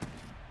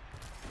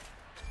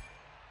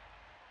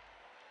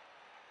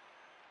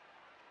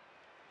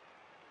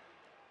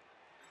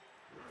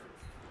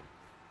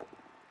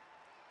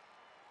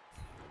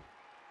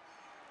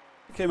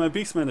 Okay, my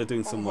beastmen are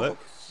doing some work.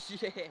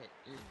 Shit.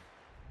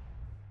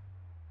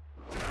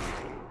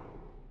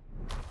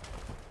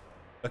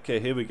 Okay,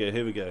 here we go,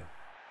 here we go.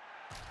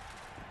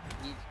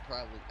 He's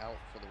probably out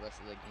for the rest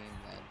of the game,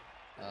 man.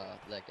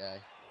 That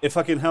guy. If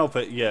I can help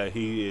it, yeah,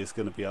 he is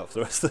going to be out for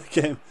the rest of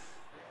the game.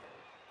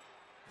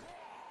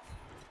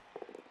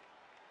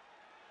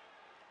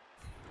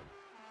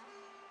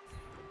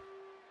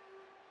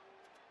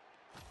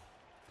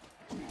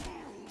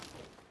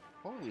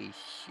 Holy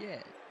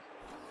shit.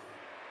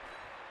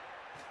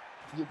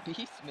 Your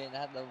Beastman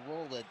had to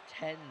roll a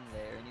 10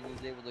 there, and he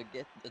was able to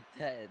get the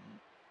 10.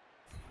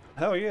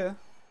 Hell yeah.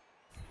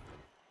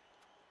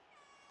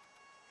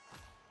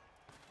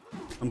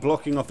 I'm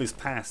blocking off his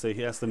pass, so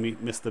he has to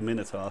miss the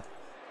Minotaur.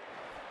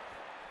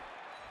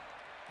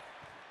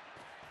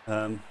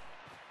 And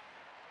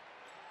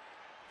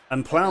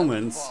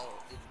Plowman's. Is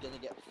gonna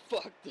get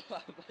fucked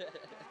up.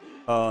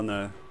 Oh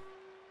no.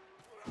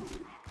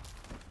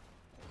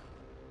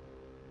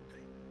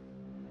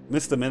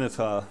 Mr.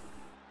 Minotaur,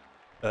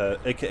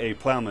 aka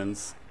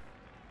Plowman's.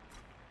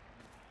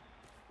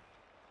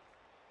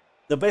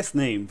 The best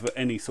name for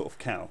any sort of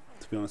cow,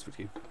 to be honest with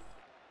you.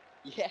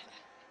 Yeah.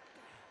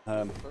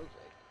 Perfect.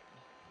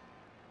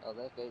 Oh,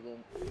 that guy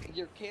then.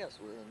 Your Chaos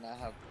Warrior now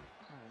have.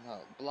 I don't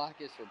know. Block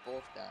is for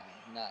both down,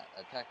 not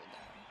attack it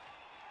down.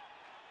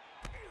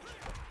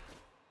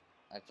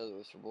 I thought it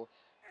was for both.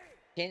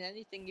 Can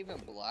anything even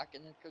block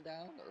an Echo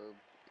down? Or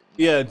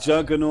yeah,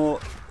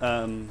 Juggernaut.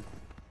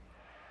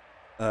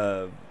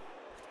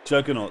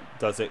 Juggernaut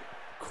does it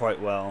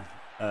quite well.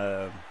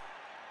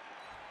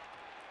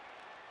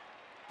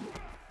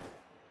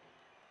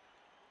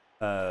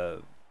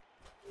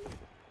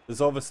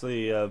 There's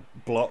obviously a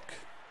block.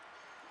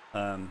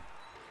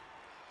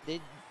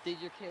 Did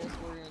your Chaos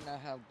Warrior not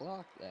have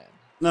block then?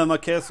 No,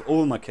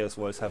 all my Chaos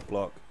Warriors have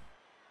block.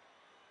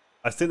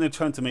 I think they're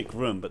trying to make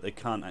room, but they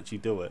can't actually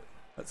do it.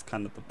 That's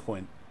kind of the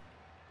point.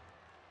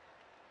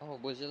 Oh,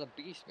 was it a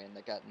Beastman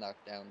that got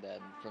knocked down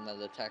then from that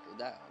attacker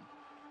down?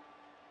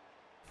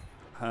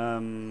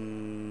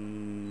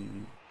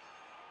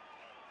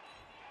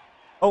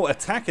 Oh,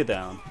 attacker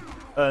down.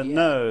 Yeah.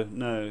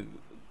 No,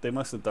 they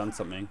must have done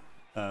something.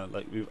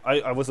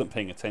 I wasn't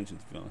paying attention,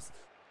 to be honest.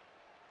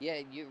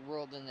 Yeah, you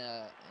rolled an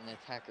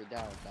attacker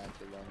down not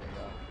too long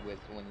ago with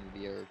one of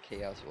your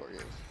Chaos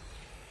Warriors.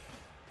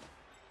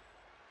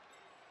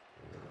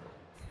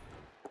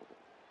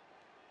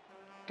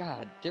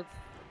 God, they're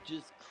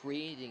just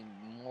creating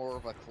more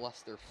of a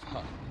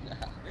clusterfuck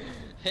now.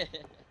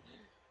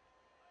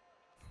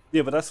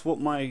 Yeah, but that's what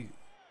my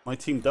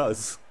team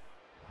does.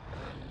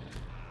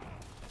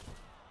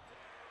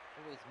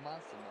 It was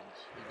Monster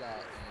Munch. He got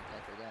an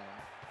attacker down.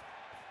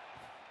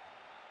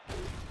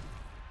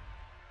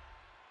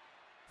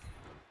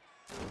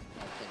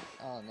 I think.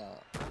 Oh no.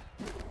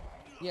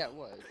 Yeah, it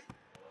was.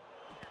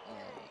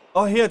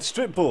 Oh, he had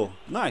strip ball.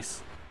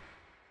 Nice.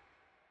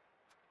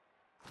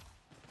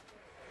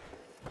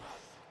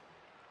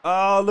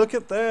 Oh, look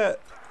at that.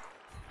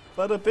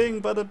 Bada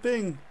bing, bada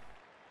bing.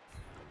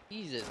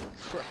 Jesus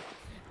Christ.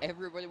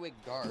 Everybody with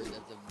guard, that's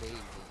amazing.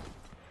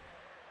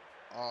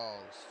 Oh,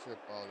 strip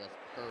ball, that's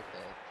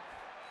perfect.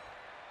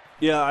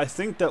 Yeah, I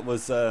think that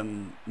was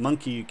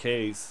Monkey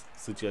UK's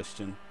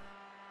suggestion.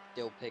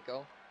 Dill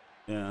Pickle?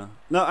 Yeah.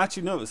 No,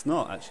 actually, no, it's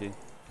not, actually.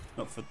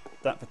 Not for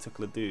that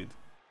particular dude.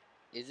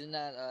 Isn't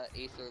that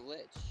Aether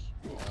Lich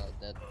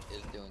that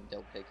is doing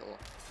Dill Pickle?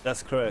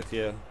 That's correct,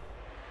 yeah.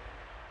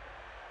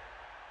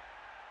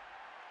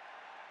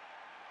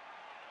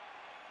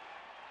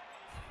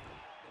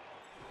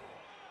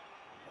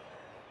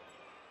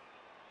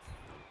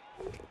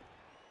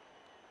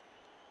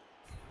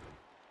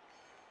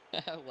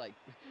 Like,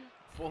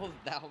 both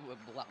down with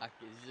block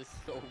is just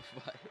so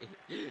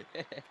funny.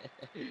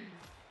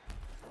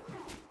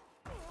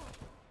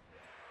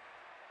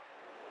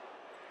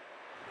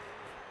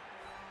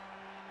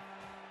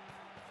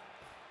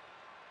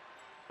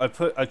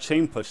 I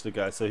chain push the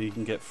guy so he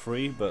can get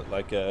free, but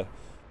like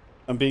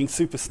I'm being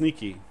super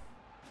sneaky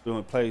with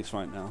my plays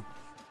right now.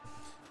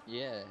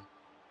 Yeah.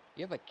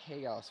 You have a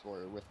Chaos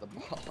Warrior with the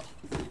ball.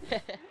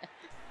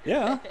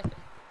 Yeah.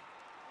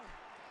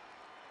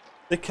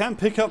 They can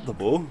pick up the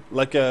ball.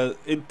 Like,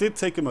 it did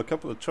take him a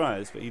couple of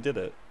tries, but he did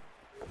it.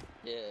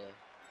 Yeah.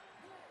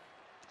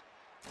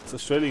 It's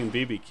Australian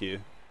BBQ.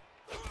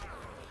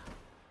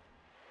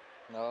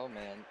 Oh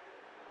man.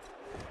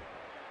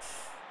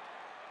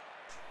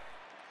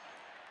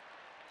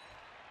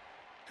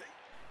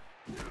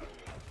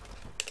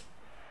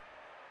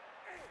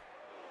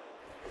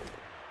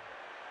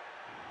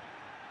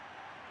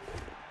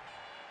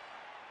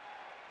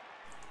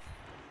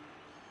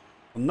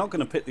 I'm not going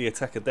to put the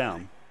attacker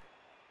down.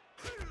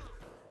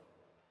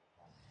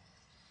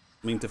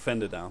 I mean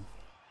defender down.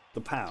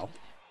 The POW.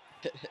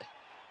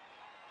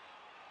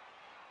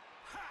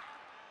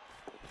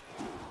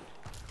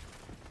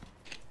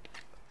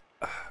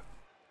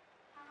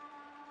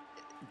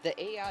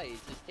 The AI is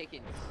just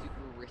taking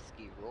super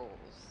risky roles.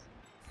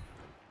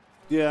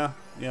 Yeah,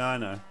 I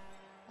know.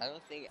 I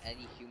don't think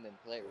any human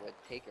player would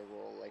take a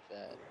role like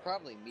that.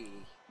 Probably me,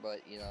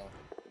 but you know,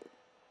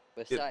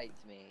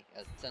 besides me,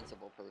 a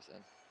sensible person.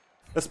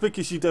 That's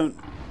because you don't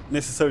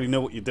necessarily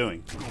know what you're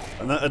doing.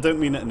 And I don't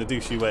mean that in a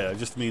douchey way. I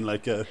just mean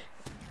like No, I know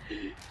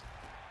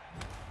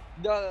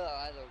what you mean.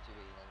 I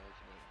know what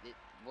you mean.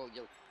 Well,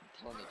 you're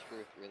telling the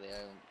truth, really. I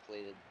haven't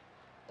played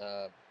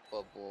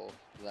Blood Bowl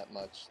that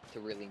much to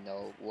really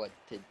know what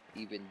to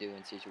even do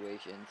in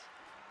situations.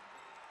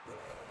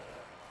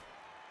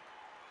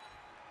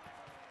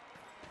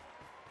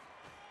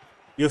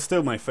 You're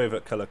still my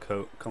favorite color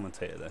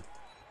commentator, though.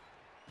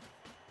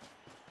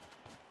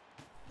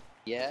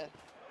 Yeah?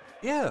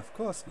 Yeah, of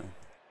course, man.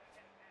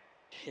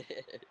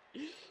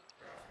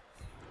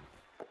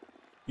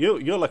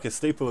 You're like a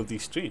staple of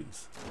these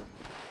streams.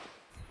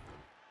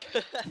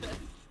 I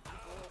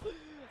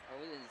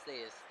wouldn't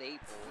say a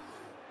staple.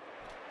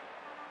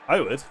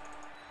 I would.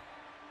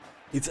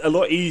 It's a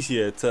lot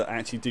easier to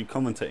actually do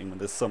commentating when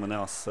there's someone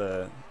else.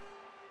 Yeah,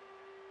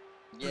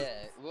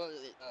 well,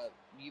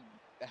 you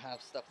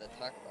have stuff to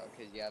talk about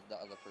because you have the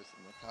other person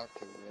to talk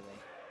to,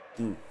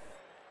 really.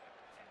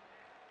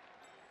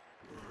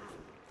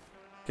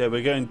 Okay,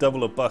 we're going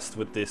double or bust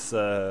with this,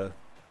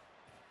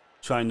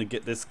 trying to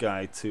get this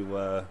guy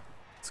to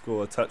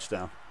score a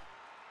touchdown.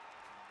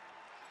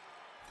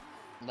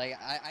 Like,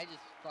 I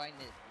just find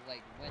it,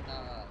 like, when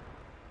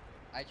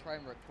I try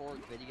and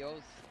record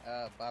videos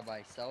by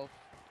myself,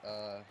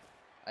 I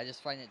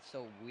just find it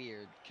so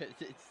weird because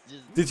it's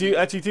just. Did you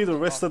actually do the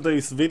rest of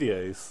those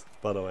videos,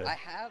 by the way? I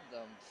have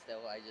them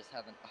still. I just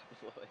haven't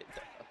uploaded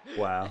them.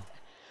 Wow.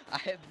 I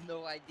have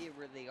no idea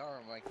where they are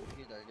on my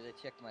computer. I'm gonna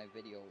check my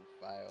video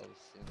files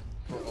soon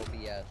for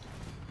OBS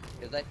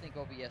because I think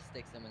OBS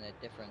sticks them in a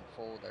different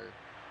folder.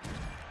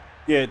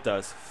 Yeah, it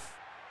does.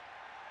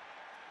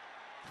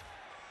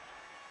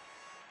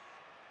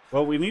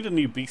 Well, we need a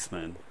new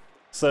Beastman.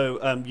 So,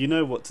 you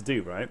know what to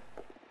do, right?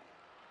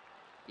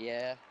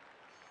 Yeah.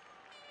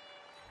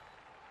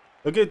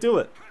 Okay, do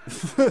it.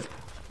 Damn,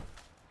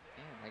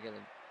 I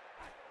gotta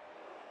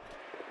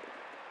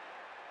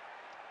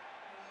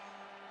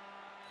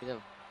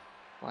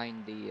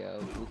find the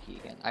wiki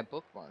again. I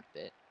bookmarked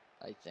it,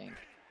 I think.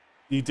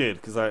 You did,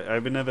 because I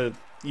remember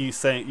you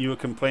saying you were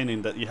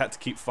complaining that you had to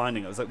keep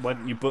finding it. I was like, why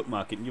didn't you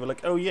bookmark it? And you were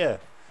like, oh yeah.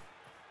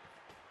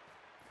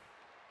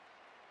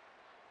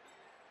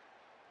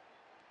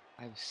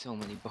 I have so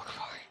many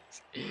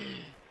bookmarks.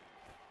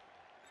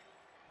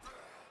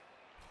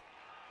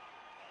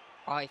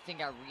 Oh, I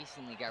think I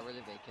recently got rid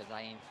of it because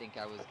I didn't think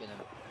I was gonna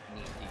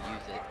need to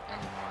use it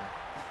anymore.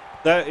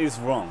 That is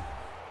wrong.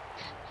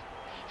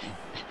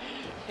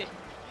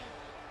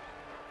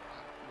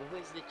 What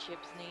was the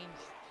chips' names?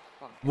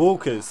 Fuck.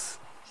 Walker's.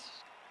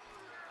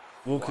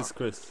 Walker's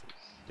Chris.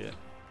 Yeah.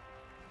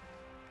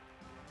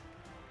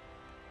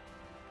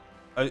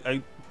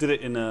 I did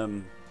it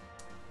in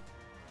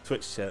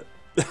Twitch chat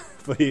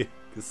for you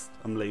because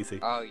I'm lazy.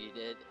 Oh, you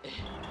did?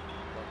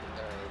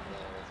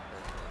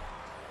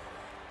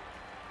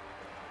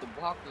 The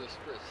Walker's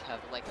Chris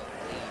have like a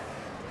blade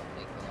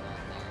thing going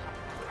on there.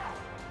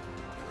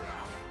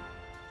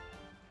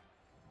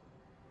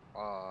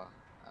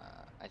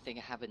 I think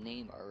I have a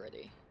name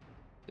already.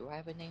 Do I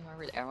have a name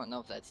already? I don't know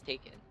if that's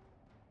taken.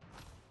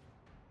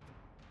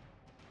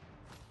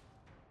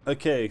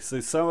 Okay, so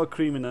sour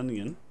cream and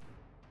onion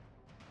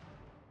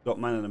got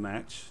man of the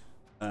match.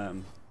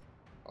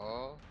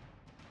 Oh.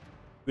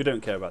 We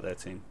don't care about their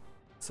team,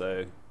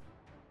 so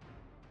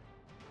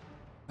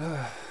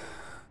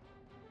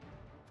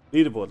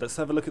leaderboard. Let's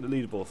have a look at the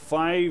leaderboard.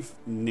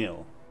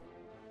 5-0.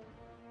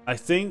 I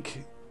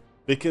think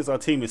because our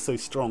team is so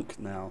strong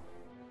now,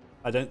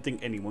 I don't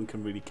think anyone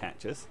can really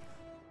catch us.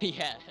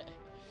 Yeah.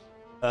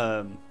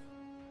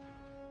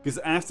 Because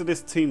after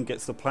this team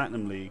gets the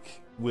Platinum League,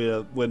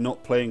 we're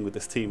not playing with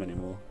this team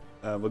anymore.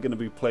 We're going to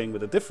be playing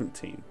with a different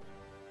team,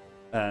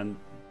 and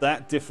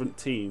that different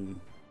team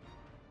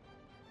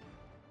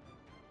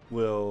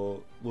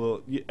will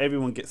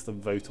everyone gets to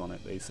vote on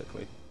it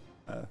basically.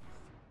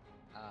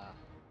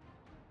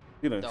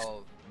 You know.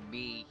 So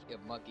me, a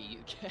monkey, you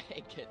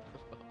can't get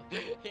the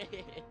vote.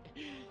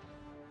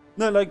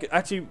 No, like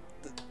actually,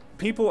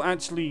 people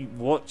actually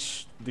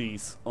watch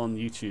these on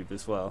YouTube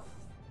as well.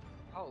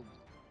 Oh,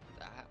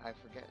 I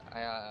forget.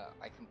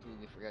 I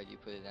completely forgot you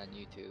put it on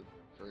YouTube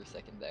for a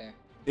second there.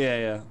 Yeah,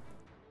 yeah.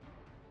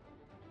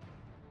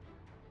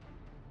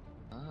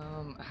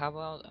 How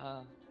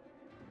about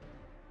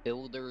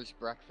Builder's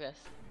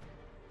Breakfast?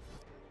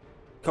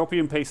 Copy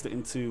and paste it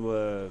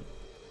into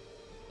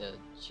The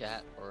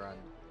chat or on.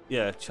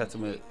 yeah,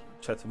 Chatham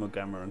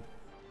Montgomery.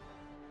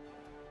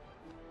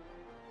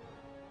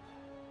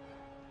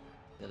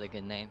 Is that a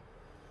good name?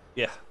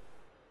 Yeah.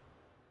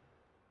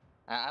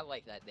 I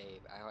like that name.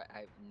 I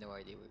have no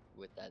idea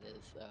what that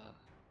is.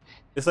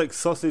 It's like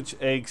sausage,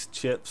 eggs,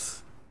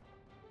 chips.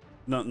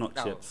 Not No.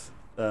 chips.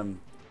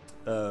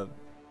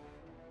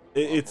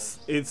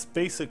 It's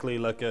basically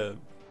like a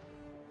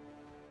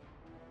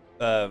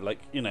like,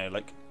 you know,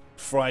 like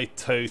fried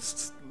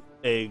toast,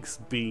 eggs,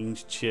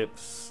 beans,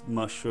 chips,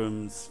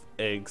 mushrooms,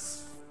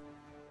 eggs,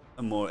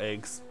 and more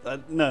eggs.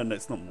 No,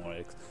 it's not more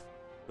eggs.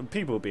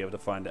 People will be able to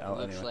find it out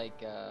Looks anyway.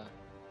 like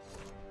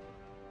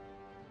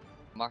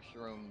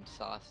mushroom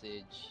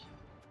sausage.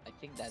 I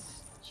think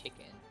that's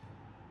chicken.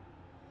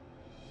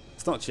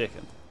 It's not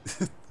chicken.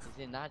 Is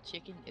it not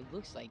chicken? It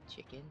looks like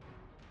chicken.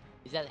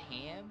 Is that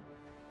ham?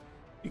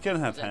 You can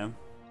have that- ham.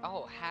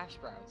 Oh, hash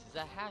browns. Is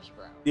that hash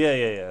browns? Yeah,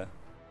 yeah, yeah.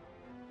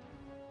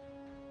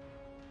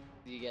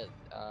 You get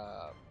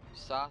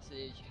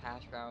sausage,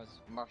 hash browns,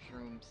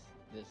 mushrooms,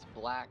 this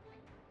black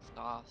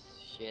sauce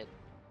shit,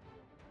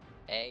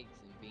 eggs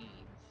and beans.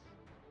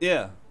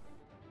 Yeah.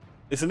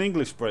 It's an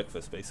English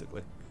breakfast,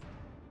 basically.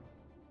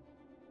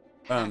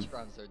 Hash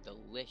browns are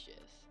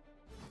delicious.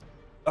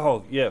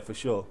 Oh, yeah, for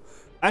sure.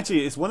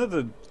 Actually, it's one of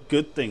the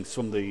good things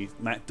from the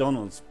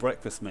McDonald's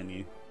breakfast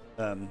menu.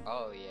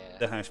 Oh yeah.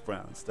 The hash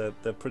browns. They're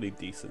pretty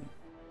decent.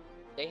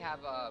 They have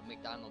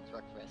McDonald's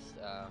breakfast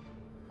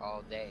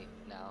all day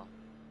now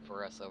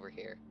for us over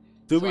here.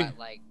 Do so we? At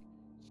like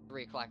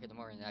 3 o'clock in the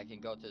morning, I can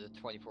go to the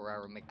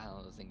 24-hour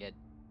McDonald's and get.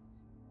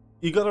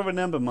 You gotta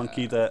remember,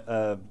 Monkey,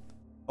 that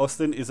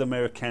Austin is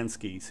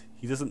Amerikanskis.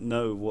 He doesn't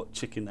know what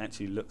chicken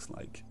actually looks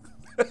like.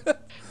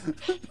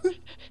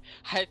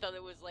 I thought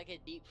it was like a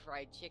deep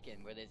fried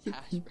chicken with its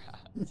hash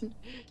browns.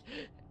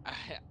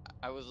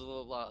 I was a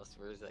little lost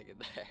for a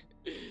second there.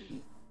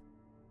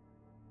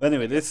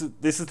 Anyway, this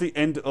is the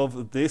end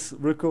of this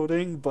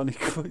recording. Bunny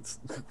quotes.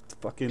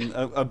 Fucking,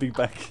 I'll be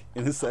back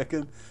in a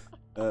second.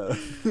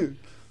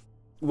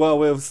 Well,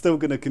 we're still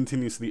gonna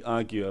continuously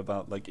argue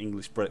about like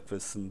English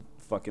breakfasts and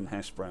fucking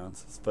hash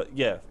browns. But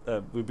yeah,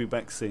 we'll be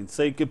back soon.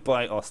 Say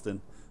goodbye,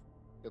 Austin.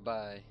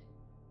 Goodbye.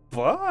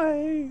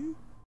 Bye.